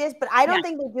it like it is, but I don't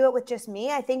think they do it with just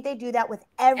me. I think they do that with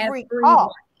every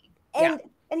call. And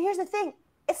here's the thing,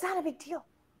 it's not a big deal.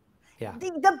 Yeah.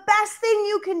 The best thing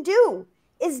you can do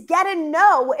is get a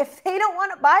no if they don't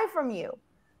want to buy from you,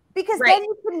 because then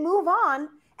you can move on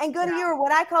and go to your,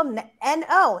 what I call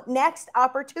NO, next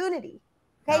opportunity.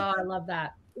 Okay. Oh, I love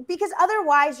that. Because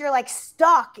otherwise you're like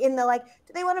stuck in the like,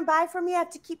 do they want to buy from me? I have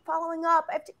to keep following up.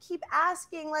 I have to keep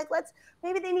asking, like,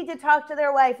 maybe they need to talk to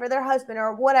their wife or their husband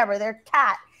or whatever, their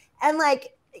cat. And like,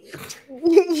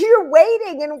 you're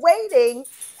waiting and waiting,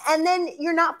 and then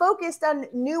you're not focused on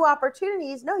new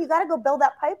opportunities. No, you got to go build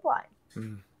that pipeline.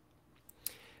 Mm.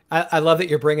 I love that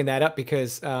you're bringing that up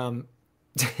because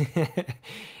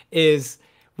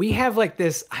we have like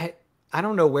this, I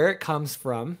don't know where it comes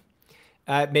from.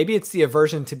 Maybe it's the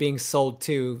aversion to being sold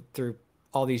to through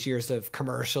all these years of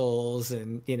commercials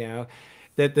and,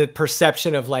 the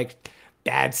perception of like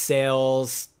bad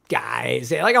sales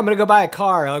guys. Like, I'm going to go buy a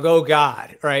car. I'll go, oh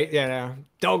God, right?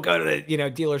 Don't go to the,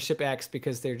 dealership X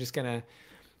because they're just going to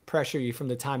pressure you from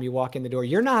the time you walk in the door.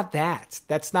 You're not that.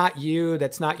 That's not you.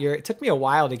 That's not it took me a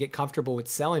while to get comfortable with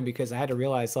selling because I had to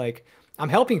realize like I'm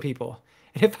helping people.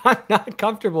 And if I'm not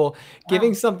comfortable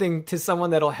giving something to someone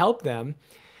that'll help them,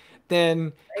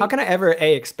 then how can I ever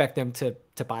expect them to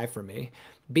buy from me?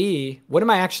 B, what am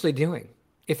I actually doing?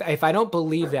 If I don't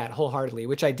believe that wholeheartedly,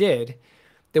 which I did,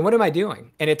 then what am I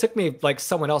doing? And it took me like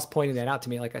someone else pointing that out to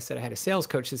me. Like I said, I had a sales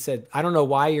coach that said, I don't know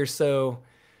why you're so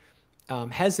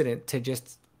hesitant to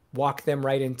just walk them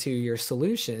right into your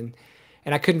solution.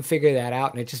 And I couldn't figure that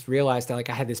out. And I just realized that like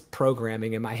I had this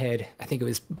programming in my head. I think it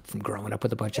was from growing up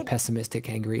with a bunch of pessimistic,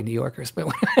 angry New Yorkers. But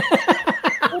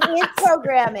it is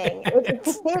programming.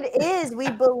 It is. We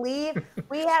believe,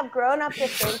 we have grown up to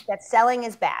think that selling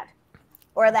is bad,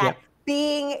 or that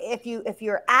if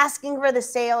you're asking for the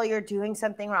sale, you're doing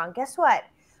something wrong. Guess what?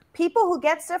 People who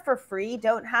get stuff for free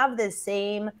don't have the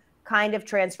same kind of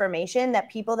transformation that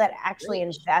people that actually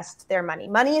invest their money.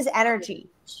 Money is energy.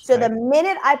 So the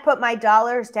minute I put my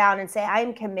dollars down and say, I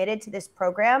am committed to this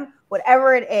program,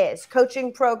 whatever it is,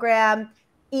 coaching program,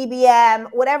 EBM,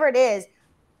 whatever it is,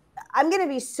 I'm going to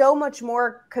be so much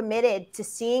more committed to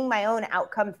seeing my own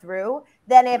outcome through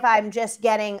than if I'm just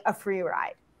getting a free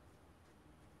ride.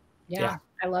 Yeah,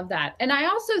 I love that. And I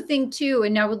also think too,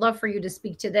 and I would love for you to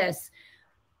speak to this,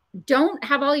 don't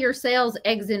have all your sales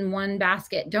eggs in one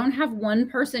basket. Don't have one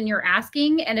person you're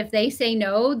asking. And if they say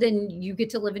no, then you get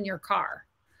to live in your car.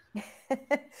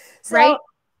 Right?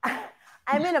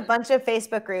 I'm in a bunch of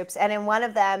Facebook groups, and in one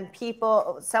of them,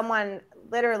 someone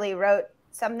literally wrote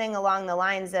something along the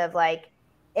lines of like,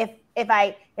 if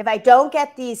I don't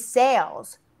get these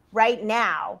sales right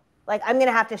now, like I'm going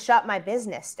to have to shut my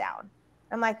business down.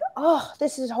 I'm like, oh,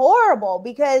 this is horrible,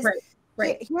 because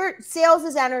here sales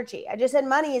is energy. I just said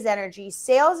money is energy.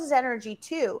 Sales is energy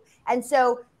too. And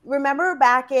so remember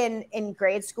back in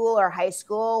grade school or high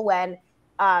school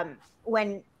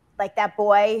when like that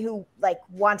boy who like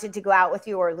wanted to go out with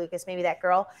you, or Lucas, maybe that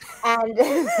girl, and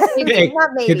not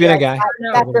maybe that girl,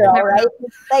 right?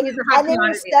 Like, and they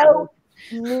were so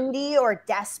needy or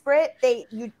desperate.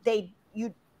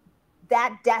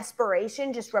 That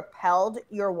desperation just repelled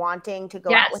your wanting to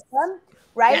go out with them,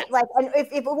 right? Yes. Like, and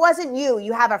if it wasn't you,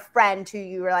 you have a friend who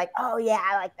you were like, oh yeah,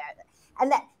 I like that.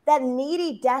 And that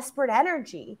needy, desperate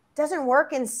energy doesn't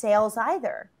work in sales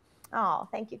either. Oh,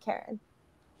 thank you, Karen.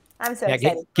 I'm so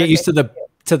excited. Get used to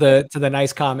the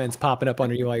nice comments popping up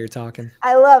under you while you're talking.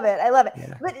 I love it.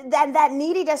 Yeah. But that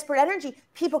needy, desperate energy,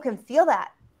 people can feel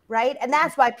that, right? And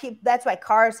that's why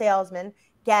car salesmen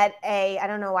get I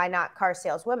don't know why not car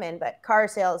saleswomen, but car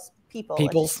sales people.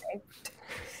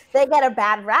 They get a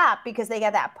bad rap because they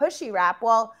get that pushy rap.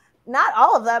 Well, not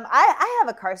all of them. I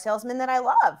have a car salesman that I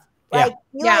love. Like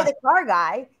Eli, the car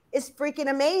guy, is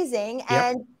freaking amazing,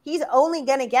 and he's only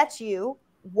going to get you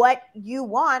what you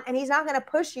want, and he's not going to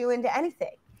push you into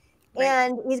anything. Right.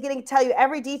 And he's going to tell you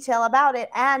every detail about it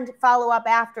and follow up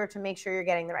after to make sure you're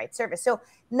getting the right service. So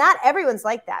not everyone's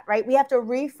like that, right? We have to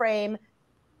reframe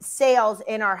sales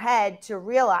in our head to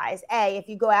realize, A, if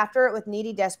you go after it with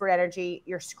needy, desperate energy,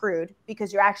 you're screwed,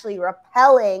 because you're actually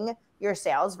repelling your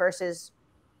sales versus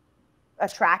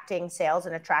attracting sales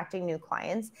and attracting new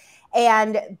clients.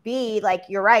 And B, like,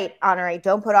 you're right, Honore,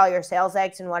 don't put all your sales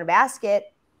eggs in one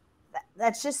basket.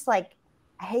 That's just like,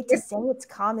 I hate to say it's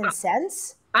common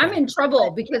sense. I'm in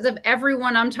trouble because if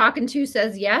everyone I'm talking to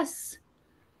says yes,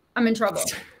 I'm in trouble.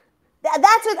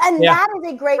 That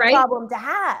is a great problem to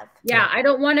have. Yeah, I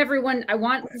don't want everyone. I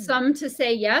want some to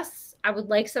say yes. I would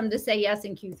like some to say yes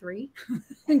in Q3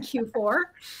 and Q4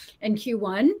 and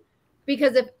Q1,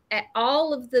 because if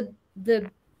all of the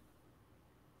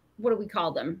what do we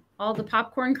call them? All the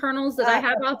popcorn kernels that I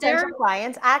have out there.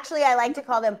 Clients. Actually, I like to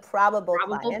call them probable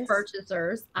clients.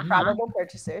 Purchasers. Probable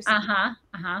purchasers.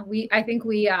 I think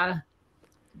we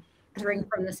drink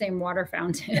from the same water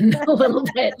fountain a little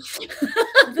bit,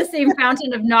 the same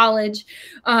fountain of knowledge.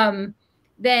 Then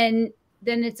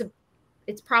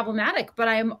it's problematic. But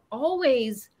I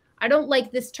don't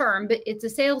like this term, but it's a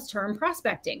sales term,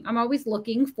 prospecting. I'm always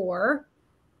looking for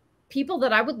people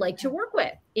that I would like to work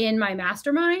with in my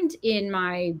mastermind, in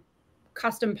my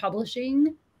custom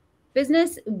publishing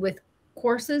business, with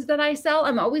courses that I sell.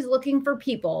 I'm always looking for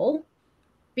people,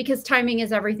 because timing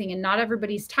is everything, and not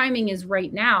everybody's timing is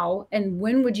right now. And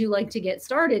when would you like to get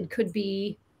started could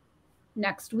be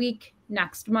next week,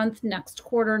 next month, next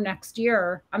quarter, next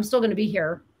year. I'm still going to be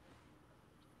here.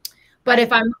 But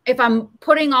if I'm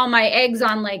putting all my eggs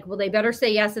on, like, well, they better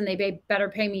say yes and they better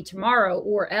pay me tomorrow,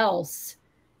 or else,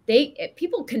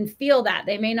 people can feel that.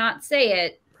 They may not say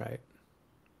it, right,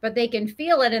 but they can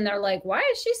feel it, and they're like, why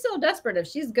is she so desperate if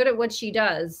she's good at what she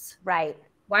does? Right.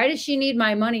 Why does she need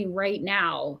my money right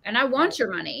now? And I want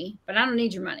your money, but I don't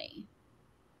need your money.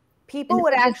 People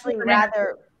would actually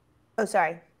rather,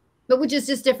 but which is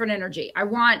just different energy. I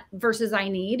want versus I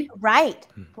need. Right.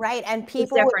 And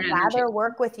people would rather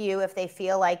work with you if they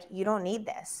feel like you don't need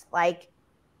this. Like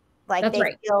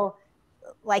they feel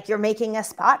like you're making a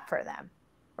spot for them.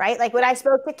 Right? Like when I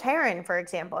spoke to Karen, for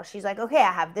example, she's like, okay,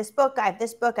 I have this book, I have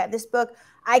this book, I have this book.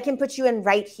 I can put you in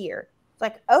right here. It's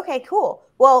like, okay, cool.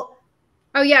 Well,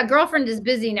 oh yeah, girlfriend is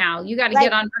busy now. You got to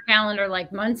get on her calendar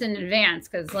like months in advance,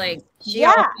 because like she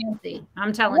all fancy.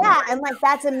 I'm telling you. Yeah, and like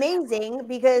that's amazing,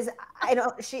 because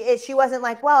she wasn't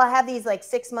like, well, I have these like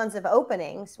 6 months of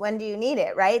openings. When do you need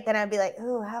it? Right? Then I'd be like,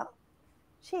 oh, how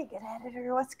she a good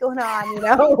editor? What's going on? You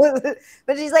know?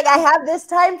 But she's like, I have this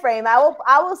time frame. I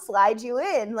will slide you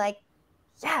in. Like,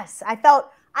 yes, I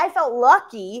felt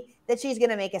lucky that she's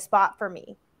gonna make a spot for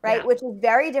me, right? Yeah. Which is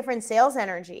very different sales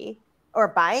energy or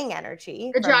buying energy.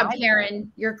 Good job,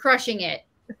 Karen. You're crushing it.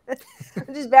 Which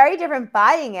is very different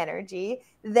buying energy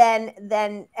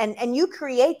than and you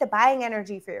create the buying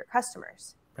energy for your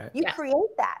customers. Right. You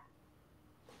create that.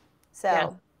 So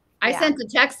yes. I sent a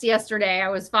text yesterday. I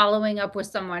was following up with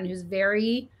someone who's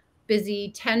very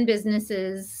busy, 10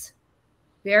 businesses,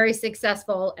 very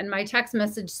successful. And my text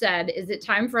message said, is it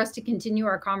time for us to continue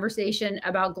our conversation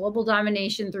about global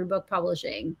domination through book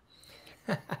publishing?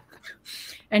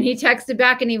 And he texted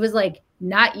back and he was like,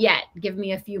 not yet. Give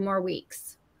me a few more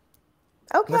weeks.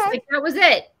 Okay. Like, that was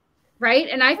it. Right.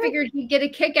 And I figured he'd get a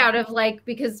kick out of, like,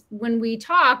 because when we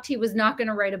talked, he was not going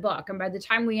to write a book. And by the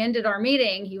time we ended our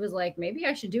meeting, he was like, maybe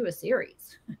I should do a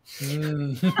series.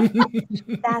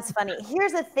 That's funny.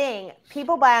 Here's the thing.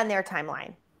 People buy on their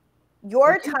timeline.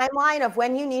 Your timeline of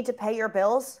when you need to pay your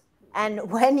bills and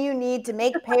when you need to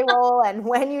make payroll and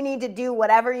when you need to do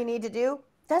whatever you need to do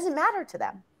doesn't matter to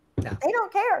them. No. They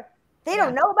don't care. They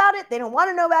don't know about it. They don't want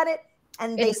to know about it.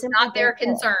 And it's not their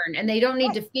concern, and they don't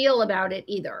need to feel about it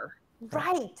either.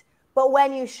 Right. But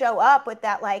when you show up with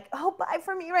that, like, oh, buy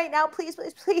for me right now, please,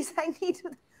 please, please, I need to.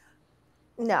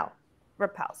 No,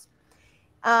 repels.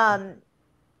 Begging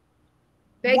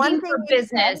for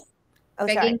business.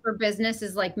 Begging for business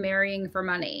is like marrying for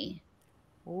money.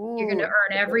 Ooh, you're going to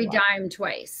earn every dime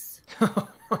twice.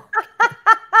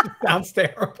 Sounds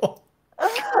terrible.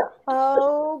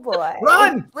 Oh boy.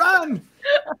 Run.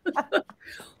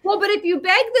 Well, but if you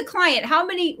beg the client,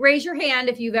 raise your hand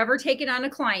if you've ever taken on a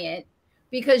client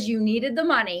because you needed the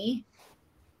money,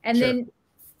 and then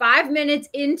 5 minutes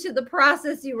into the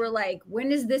process, you were like,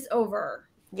 when is this over?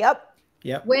 Yep.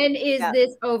 When is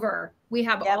this over? We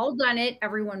have all done it.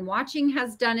 Everyone watching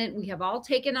has done it. We have all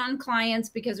taken on clients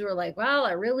because we were like, well,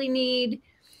 I really need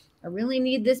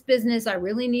this business. I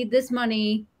really need this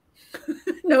money.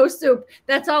 No soup.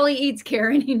 That's all he eats,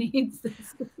 Karen. He needs the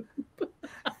soup.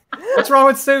 What's wrong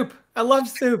with soup? I love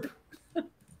soup.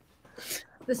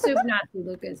 The soup Nazi,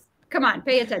 Lucas. Come on,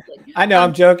 pay attention. I know,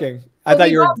 I'm joking. I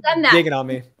thought you were digging on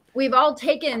me. We've all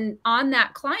taken on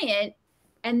that client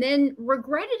and then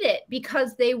regretted it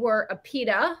because they were a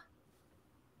PITA,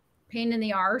 pain in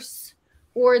the arse,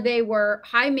 or they were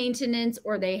high maintenance,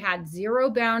 or they had zero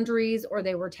boundaries, or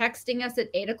they were texting us at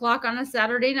 8 o'clock on a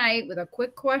Saturday night with a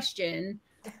quick question.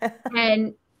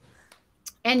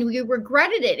 and we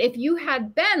regretted it. If you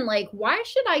had been like, why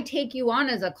should I take you on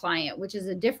as a client, which is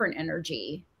a different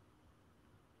energy,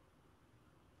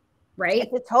 right?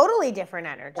 It's a totally different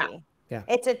energy. Yeah.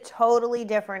 It's a totally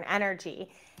different energy.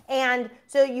 And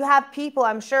so you have people,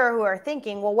 I'm sure, who are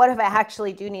thinking, well, what if I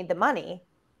actually do need the money?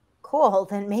 Cool,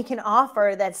 then make an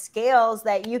offer that scales,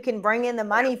 that you can bring in the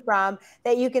money from,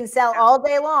 that you can sell all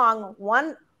day long,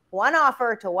 one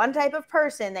offer to one type of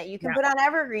person that you can put on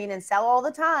evergreen and sell all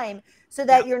the time, so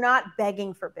that you're not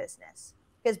begging for business,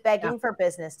 because begging for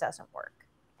business doesn't work.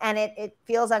 And it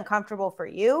feels uncomfortable for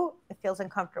you, it feels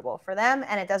uncomfortable for them,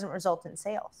 and it doesn't result in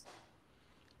sales.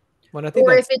 Well, I think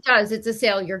or if it does, it's a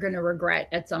sale you're going to regret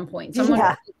at some point. Someone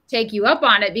will take you up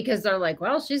on it because they're like,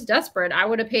 well, she's desperate. I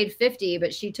would have paid 50,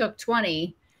 but she took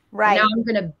 20. Right. Now I'm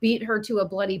going to beat her to a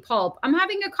bloody pulp. I'm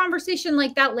having a conversation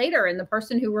like that later, and the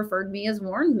person who referred me has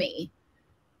warned me.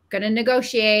 Going to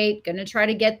negotiate, going to try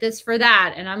to get this for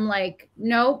that. And I'm like,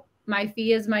 nope, my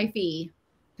fee is my fee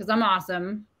because I'm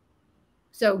awesome.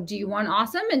 So do you want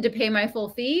awesome and to pay my full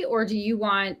fee, or do you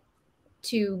want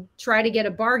to try to get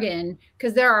a bargain?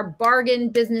 Because there are bargain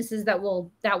businesses that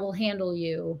will handle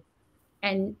you,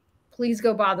 and please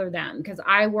go bother them, because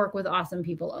I work with awesome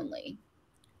people only.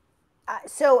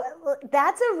 So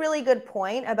that's a really good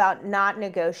point about not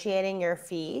negotiating your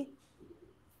fee.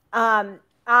 I'm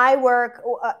hiring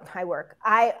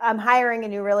a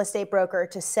new real estate broker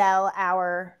to sell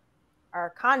our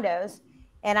condos.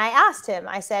 And I asked him,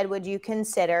 I said, would you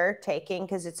consider taking,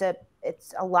 because it's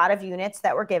a lot of units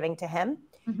that we're giving to him.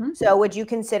 Mm-hmm. So would you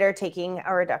consider taking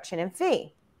a reduction in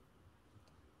fee?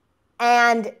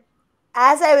 And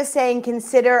as I was saying,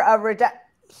 consider a reduction,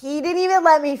 he didn't even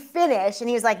let me finish. And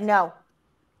he was like, no.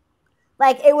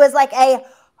 Like, it was like a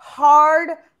hard,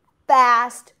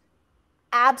 fast,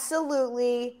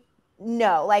 absolutely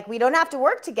no. Like, we don't have to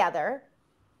work together.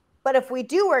 But if we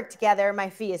do work together, my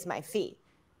fee is my fee.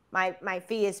 My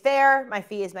fee is fair. My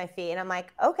fee is my fee. And I'm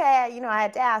like, okay, I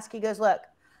had to ask. He goes, look,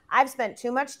 I've spent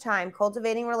too much time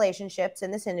cultivating relationships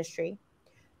in this industry,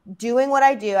 doing what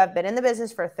I do. I've been in the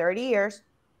business for 30 years,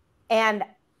 and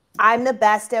I'm the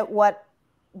best at what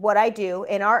I do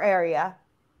in our area.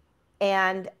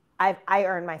 And I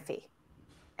earn my fee,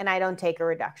 and I don't take a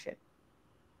reduction.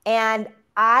 And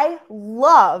I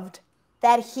loved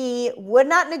that he would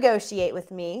not negotiate with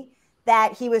me,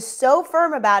 that he was so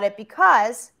firm about it,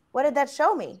 because what did that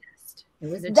show me?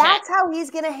 That's how he's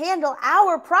going to handle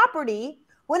our property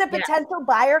when a potential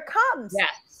buyer comes.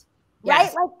 Yes.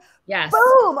 Right? Like, yes.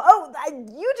 Boom. Oh,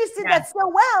 you just did that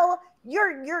so well.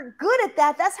 You're good at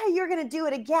that. That's how you're going to do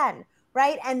it again.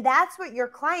 Right? And that's what your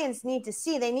clients need to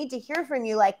see. They need to hear from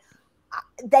you, like,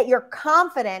 that you're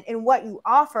confident in what you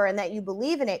offer, and that you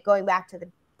believe in it, going back to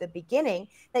the beginning,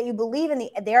 that you believe in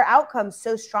their outcomes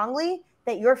so strongly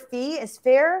that your fee is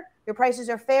fair, your prices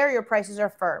are fair, your prices are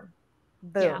firm.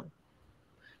 Boom. Yeah.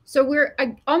 So we're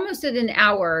almost at an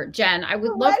hour, Jen. I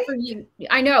would love for you.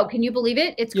 I know. Can you believe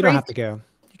it? It's you don't have to go.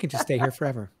 You can just stay here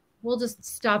forever. We'll just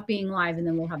stop being live, and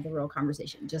then we'll have the real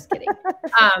conversation. Just kidding.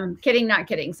 Kidding, not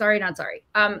kidding. Sorry, not sorry.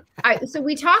 So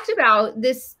we talked about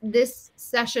this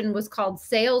session was called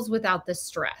Sales Without the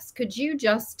Stress. Could you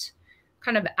just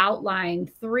kind of outline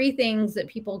 3 things that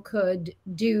people could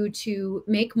do to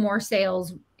make more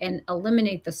sales and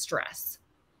eliminate the stress?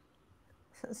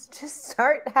 Just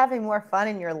start having more fun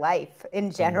in your life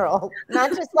in general, not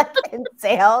just like in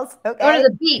sales. Okay. Go to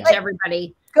the beach,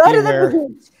 everybody. Go to the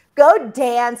beach. Go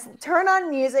dance. Turn on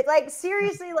music. Like,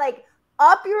 seriously, like,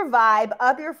 up your vibe,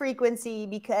 up your frequency,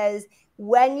 because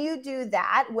when you do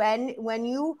that, when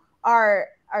you are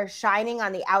shining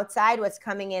on the outside, what's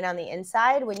coming in on the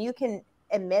inside, when you can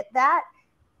emit that,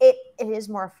 it is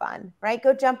more fun, right?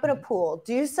 Go jump in a pool.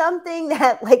 Do something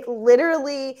that, like,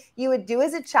 literally you would do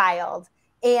as a child,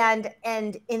 and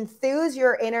enthuse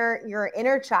your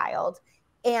inner child.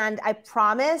 And I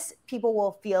promise people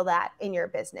will feel that in your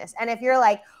business. And if you're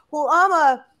like, well, I'm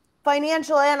a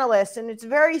financial analyst and it's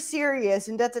very serious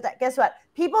and that's guess what?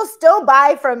 People still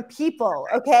buy from people,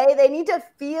 okay? They need to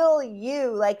feel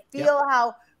you, like, feel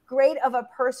how great of a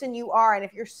person you are. And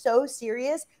if you're so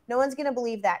serious, no one's going to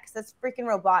believe that, because that's freaking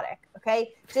robotic,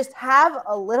 okay? Just have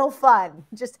a little fun.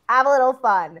 Just have a little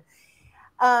fun.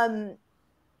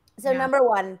 So number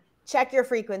 1, check your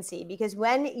frequency, because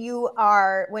when you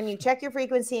check your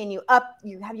frequency and you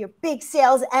have your big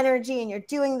sales energy and you're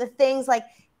doing the things like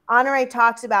Honore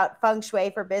talks about feng shui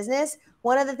for business.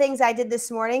 One of the things I did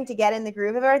this morning to get in the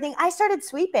groove of everything, I started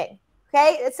sweeping.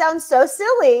 Okay. It sounds so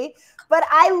silly, but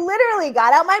I literally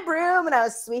got out my broom and I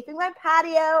was sweeping my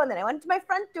patio, and then I went to my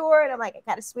front door and I'm like, I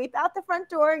got to sweep out the front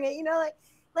door and,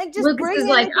 like just Lucas is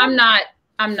like, I'm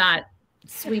not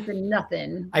sweeping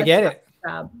nothing. I get it.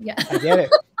 Yeah. I get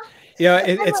it.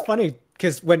 It's funny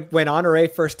because when Honore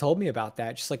first told me about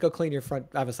that, she's like, go clean your front.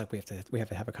 I was like, we have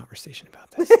to have a conversation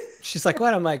about this. She's like,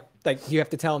 what? I'm like, you have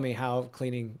to tell me how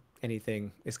cleaning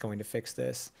anything is going to fix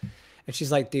this. And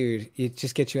she's like, dude, it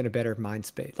just gets you in a better mind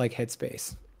space, like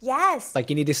headspace. Yes. Like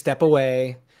you need to step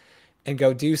away and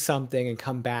go do something and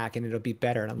come back and it'll be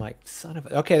better. And I'm like,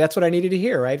 okay, that's what I needed to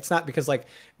hear, right? It's not because like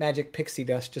magic pixie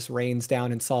dust just rains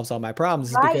down and solves all my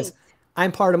problems. It's because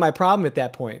I'm part of my problem at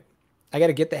that point. I got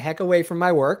to get the heck away from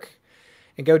my work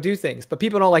and go do things. But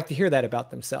people don't like to hear that about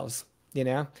themselves. They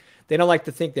don't like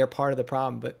to think they're part of the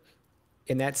problem. But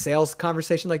in that sales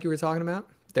conversation, like you were talking about,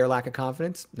 their lack of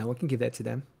confidence, no one can give that to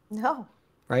them. No.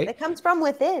 Right? It comes from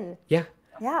within. Yeah.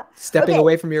 Yeah. Stepping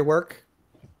away from your work,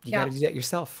 you got to do that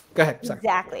yourself. Go ahead. Sorry.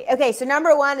 Exactly. Okay. So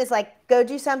number one is like, go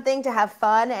do something to have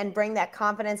fun and bring that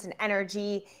confidence and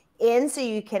energy in so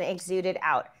you can exude it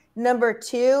out. Number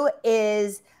two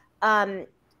is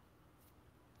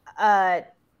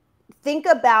think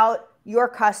about your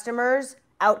customer's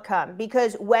outcome,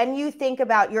 because when you think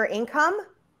about your income,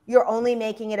 you're only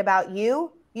making it about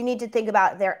you. You need to think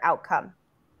about their outcome.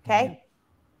 Okay. Mm-hmm.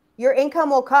 Your income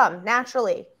will come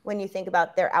naturally when you think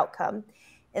about their outcome.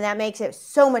 And that makes it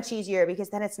so much easier, because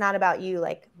then it's not about you.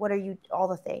 Like, what are you, all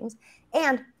the things,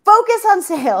 and focus on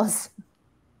sales.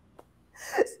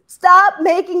 Stop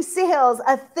making sales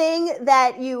a thing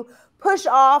that you push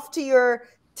off to your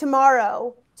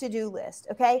tomorrow to-do list.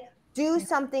 Okay. Do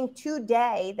something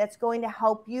today that's going to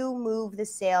help you move the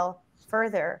sale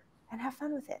further, and have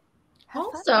fun with it.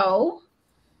 Also,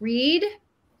 read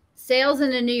Sales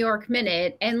in a New York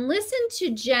Minute and listen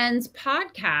to Jen's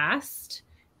podcast,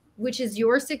 which is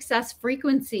Your Success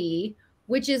Frequency,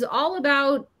 which is all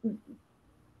about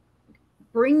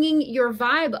bringing your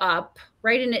vibe up,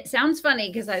 right? And it sounds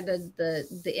funny because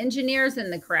the engineers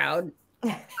in the crowd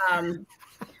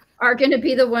are going to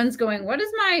be the ones going, what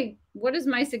does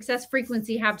my success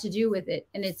frequency have to do with it?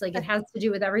 And it's like, it has to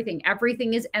do with everything.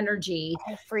 Everything is energy.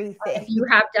 Everything. If you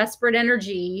have desperate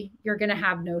energy, you're going to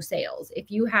have no sales.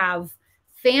 If you have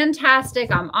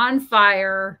fantastic, I'm on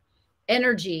fire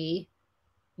energy,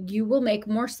 you will make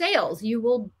more sales.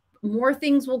 More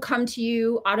things will come to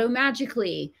you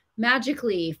magically,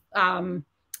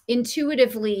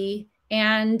 intuitively,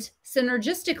 and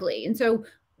synergistically. And so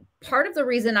part of the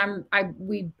reason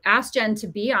we asked Jen to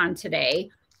be on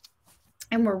today,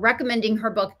 and we're recommending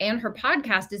her book and her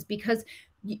podcast, is because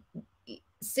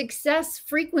success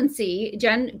frequency,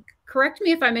 Jen, correct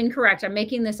me if I'm incorrect. I'm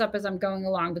making this up as I'm going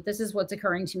along, but this is what's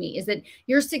occurring to me, is that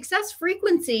your success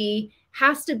frequency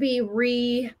has to be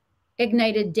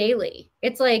reignited daily.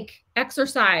 It's like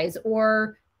exercise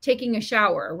or taking a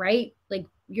shower, right? Like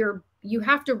you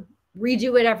have to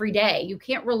redo it every day. You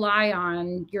can't rely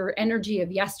on your energy of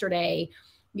yesterday.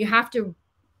 You have to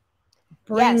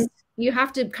you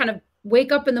have to kind of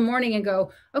wake up in the morning and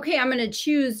go, okay, I'm going to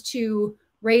choose to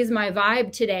raise my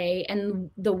vibe today. And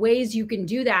the ways you can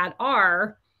do that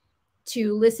are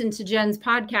to listen to Jen's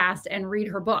podcast and read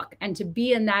her book, and to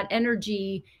be in that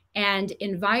energy and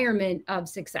environment of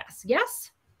success. Yes?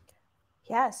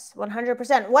 Yes,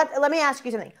 100%. Let me ask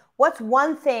you something. What's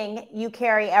one thing you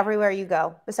carry everywhere you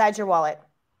go besides your wallet?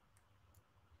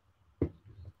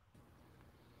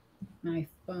 My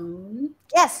phone.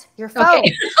 Yes, your phone.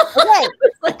 Okay. Okay.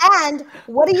 And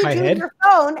what do you do with your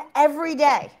phone every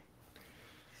day?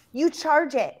 You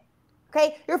charge it.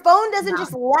 Okay. Your phone doesn't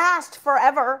just last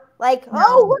forever. Like,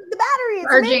 oh, look, the battery is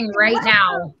charging right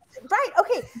now. Right.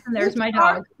 Okay. And there's my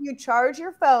dog. You charge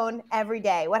your phone every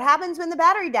day. What happens when the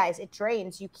battery dies? It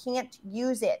drains. You can't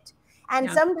use it. And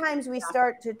sometimes we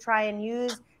start to try and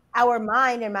use our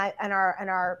mind and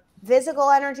our physical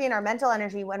energy and our mental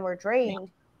energy when we're drained. Yeah.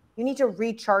 You need to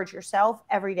recharge yourself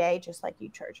every day, just like you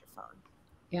charge your phone.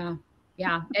 Yeah.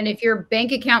 Yeah. And if your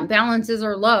bank account balances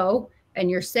are low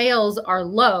and your sales are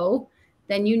low,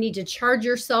 then you need to charge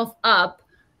yourself up.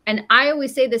 And I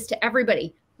always say this to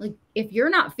everybody. Like, if you're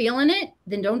not feeling it,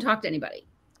 then don't talk to anybody.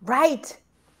 Right.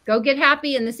 Go get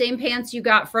happy in the same pants you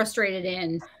got frustrated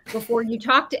in before you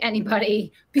talk to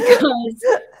anybody, because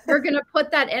you're going to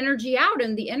put that energy out,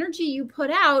 and the energy you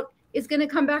put out is going to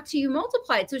come back to you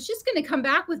multiplied. So it's just going to come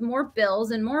back with more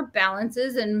bills and more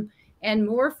balances and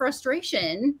more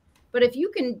frustration. But if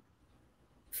you can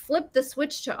flip the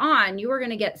switch to on, you are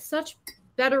going to get such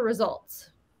better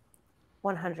results.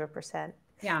 100%.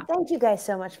 Yeah. Thank you guys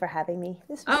so much for having me.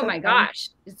 This was oh so my fun. gosh.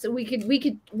 So we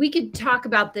could talk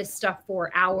about this stuff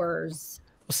for hours.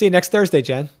 We'll see you next Thursday,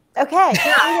 Jen. Okay.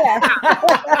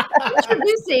 Yeah.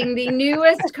 Introducing the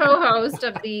newest co-host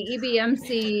of the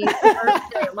EBMc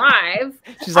Thursday Live.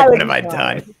 She's like, what have I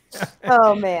done?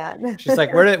 Oh man. She's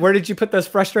like, where did you put those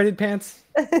frustrated pants?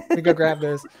 Let me go grab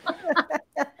those.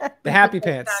 The happy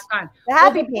pants. The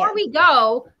happy pants.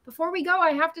 Before we go,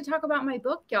 I have to talk about my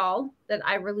book, y'all, that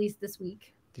I released this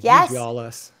week. Did you y'all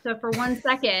us? So for 1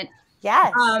 second.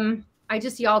 Yes. I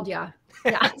just y'alled ya.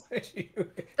 Yeah.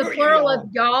 The plural of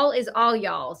y'all is all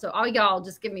y'all. So all y'all,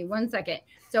 just give me 1 second.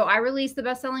 So I released the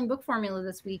best-selling book formula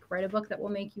this week. Write a book that will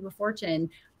make you a fortune.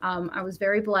 I was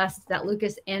very blessed that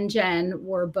Lucas and Jen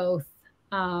were both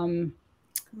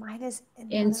mine is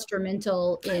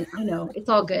instrumental in, I know, it's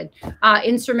all good.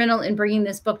 Instrumental in bringing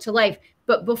this book to life.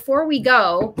 But before we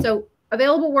go, so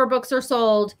available workbooks are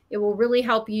sold. It will really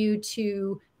help you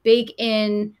to bake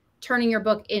in turning your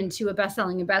book into a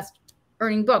best-selling and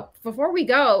best-earning book. Before we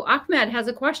go, Ahmed has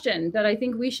a question that I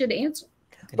think we should answer.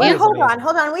 Wait, hold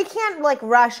on. We can't like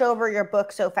rush over your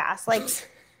book so fast. Like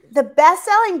the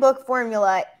best-selling book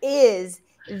formula is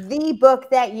the book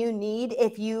that you need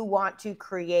if you want to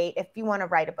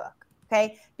write a book.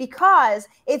 Okay. Because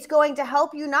it's going to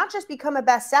help you not just become a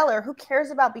bestseller. Who cares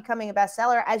about becoming a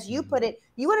bestseller? As you put it,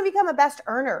 you want to become a best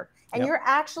earner. And you're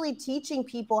actually teaching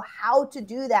people how to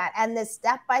do that and the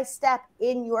step-by-step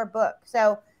in your book.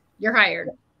 So you're hired.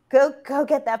 Go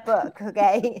get that book,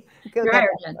 okay? You're hired,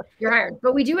 Jen. You're hired.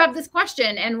 But we do have this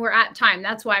question, and we're at time.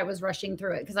 That's why I was rushing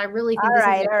through it, because I really think this is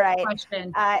a good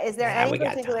question. Is there any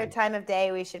particular time of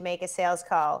day we should make a sales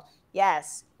call?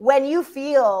 Yes. When you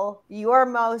feel your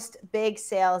most big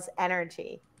sales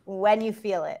energy, when you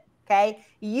feel it, okay?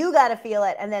 You got to feel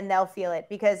it, and then they'll feel it,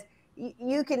 because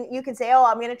you can say, oh,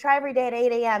 I'm going to try every day at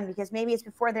 8 a.m. because maybe it's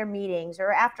before their meetings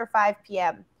or after 5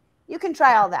 p.m. You can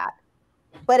try all that.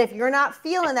 But if you're not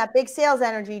feeling that big sales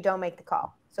energy, don't make the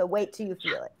call. So wait till you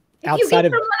feel it. If you get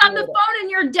someone on the phone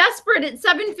and you're desperate at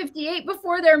 7:58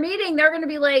 before their meeting, they're going to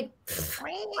be like,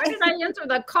 why did I answer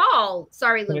the call?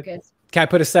 Sorry, Lucas. Can I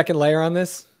put a second layer on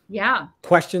this? Yeah.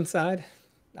 Question side.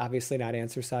 Obviously not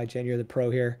answer side. Jen, you're the pro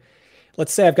here.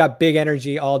 Let's say I've got big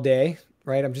energy all day,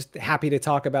 right? I'm just happy to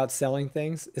talk about selling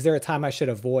things. Is there a time I should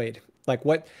avoid? Like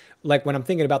when I'm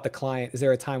thinking about the client, is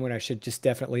there a time when I should just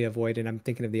definitely avoid? And I'm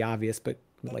thinking of the obvious, but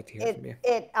I'd like to hear from you.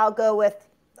 I'll go with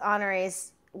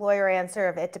Honore's lawyer answer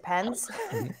of it depends.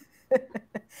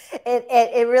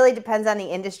 It really depends on the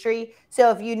industry.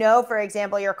 So if you know, for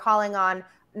example, you're calling on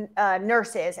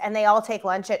nurses and they all take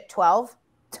lunch at 12,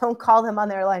 don't call them on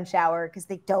their lunch hour because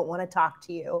they don't want to talk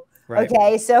to you. Right.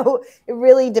 Okay, so it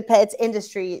really depends.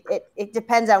 Industry, it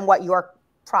depends on what your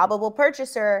probable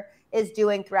purchaser is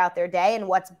doing throughout their day and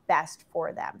what's best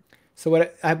for them. So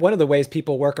one of the ways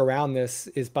people work around this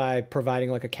is by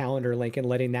providing like a calendar link and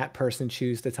letting that person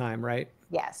choose the time, right?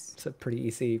 Yes. It's a pretty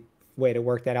easy way to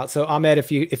work that out. So Ahmed,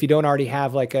 if you don't already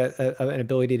have like an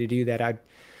ability to do that, I'd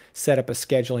set up a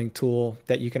scheduling tool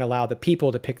that you can allow the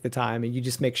people to pick the time, and you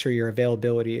just make sure your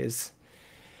availability is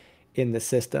in the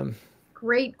system.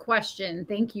 Great question.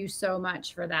 Thank you so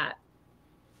much for that.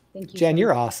 Thank you, Jen.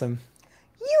 You're awesome.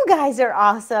 You guys are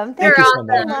awesome. Thank you so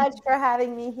much for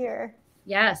having me here.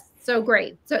 Yes, so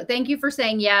great. So thank you for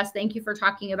saying yes. Thank you for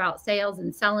talking about sales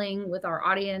and selling with our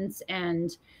audience.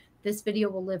 And this video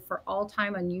will live for all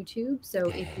time on YouTube. So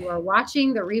if you are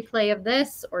watching the replay of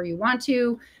this or you want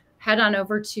to, head on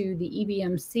over to the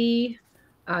EBMc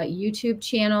YouTube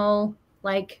channel,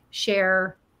 like,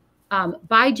 share,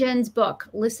 buy Jen's book,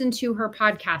 listen to her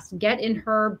podcast, get in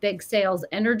her big sales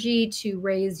energy to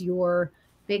raise your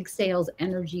big sales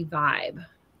energy vibe.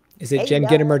 Is it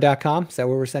jengitomer.com? Is that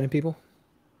where we're sending people?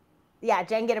 Yeah,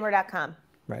 jengitomer.com.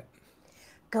 Right.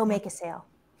 Go make a sale.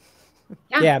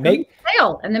 Yeah, make a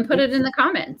sale and then put it in the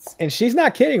comments. And she's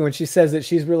not kidding when she says that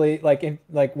she's really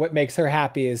like what makes her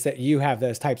happy is that you have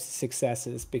those types of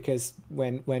successes, because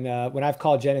when I've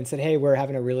called Jen and said, hey, we're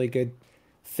having a really good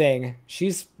thing,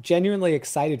 she's genuinely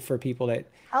excited for people that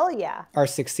are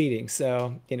succeeding.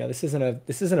 So, this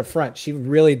isn't a front. She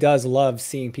really does love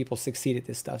seeing people succeed at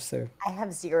this stuff. So I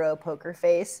have zero poker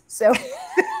face. So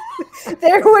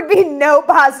there would be no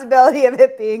possibility of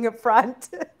it being a front.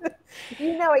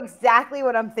 You know exactly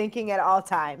what I'm thinking at all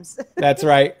times. That's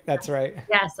right. That's right.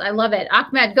 Yes, I love it.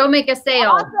 Ahmed, go make a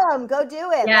sale. Awesome. Go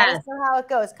do it. Yes. Let us know how it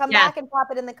goes. Come back and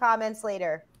pop it in the comments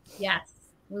later. Yes.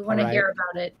 We want to hear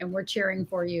about it, and we're cheering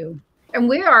for you. And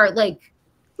we are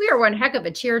one heck of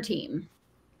a cheer team.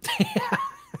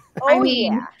 I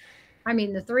mean, I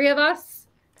mean, the three of us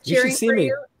You should cheering see for me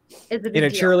you is a big in a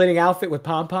deal. cheerleading outfit with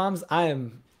pom-poms. I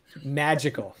am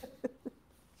magical.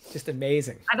 Just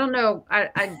amazing. I don't know.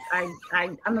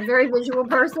 I'm a very visual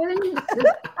person.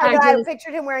 I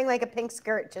pictured him wearing like a pink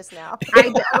skirt just now.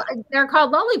 They're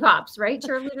called lollipops, right?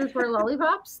 Cheerleaders wear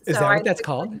lollipops. Is that what that's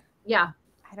called? Yeah.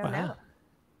 I don't know.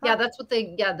 Yeah, that's what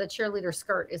the cheerleader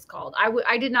skirt is called.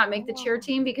 I did not make the cheer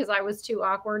team because I was too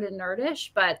awkward and nerdish,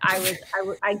 but I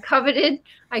coveted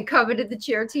the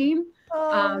cheer team.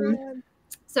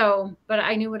 So, but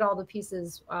I knew what all the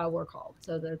pieces were called.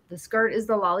 So the skirt is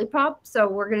the lollipop. So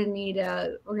we're gonna need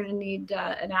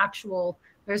an actual.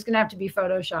 There's gonna have to be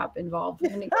Photoshop involved. We're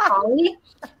gonna get Holly.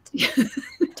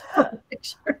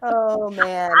 Oh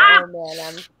man!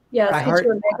 Yes, get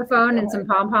you a microphone and some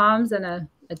pom poms and a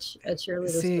cheerleader.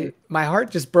 See, my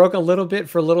heart just broke a little bit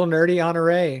for little nerdy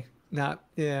Honore.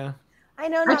 Yeah. I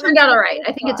know. I turned out all right.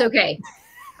 I think it's okay.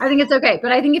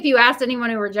 But I think if you asked anyone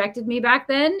who rejected me back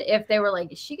then, if they were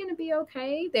like, "Is she going to be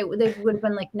okay?" They would have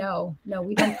been like, "No,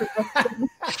 we don't predict."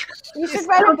 You should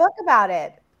write a book about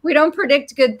it. We don't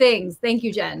predict good things. Thank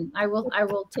you, Jen. I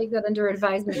will take that under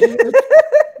advisement.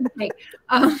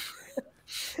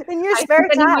 In your spare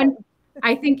time.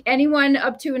 I think anyone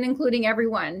up to and including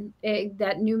everyone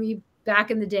that knew me back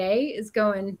in the day is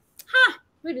going,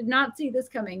 we did not see this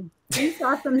coming. We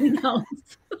saw something else.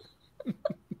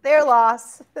 Their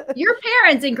loss. Your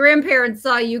parents and grandparents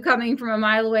saw you coming from a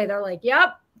mile away. They're like,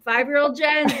 yep, 5-year-old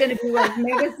Jen's going to be like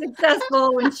mega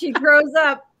successful when she grows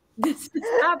up. This is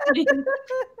happening.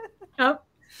 Yep.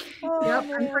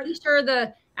 Yep. I'm pretty sure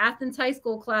the Athens High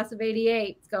School class of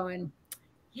 '88 is going,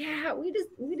 yeah, we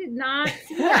did not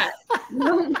see that.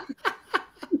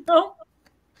 Nope.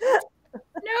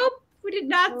 We did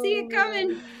not see it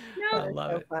coming. Nope. I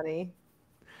love it. Funny.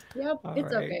 Yep.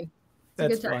 It's right. okay. It's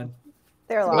That's a good time. fun.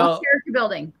 They're character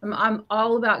building. I'm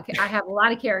all about. I have a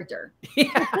lot of character.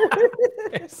 Yeah.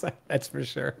 Yes, that's for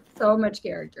sure. So much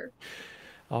character.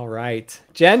 All right,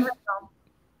 Jen.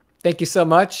 Thank you so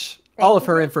much. All of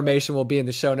her information will be in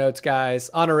the show notes, guys.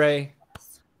 Honore,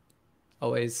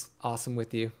 always awesome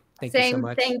with you. Thank you so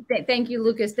much. Thank you,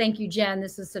 Lucas. Thank you, Jen.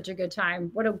 This is such a good time.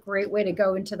 What a great way to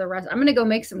go into the rest. I'm going to go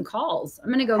make some calls. I'm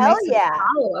going to go make some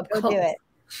follow-up calls. Do it.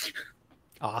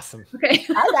 Awesome. Okay.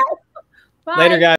 Bye, guys. Bye. Later, guys.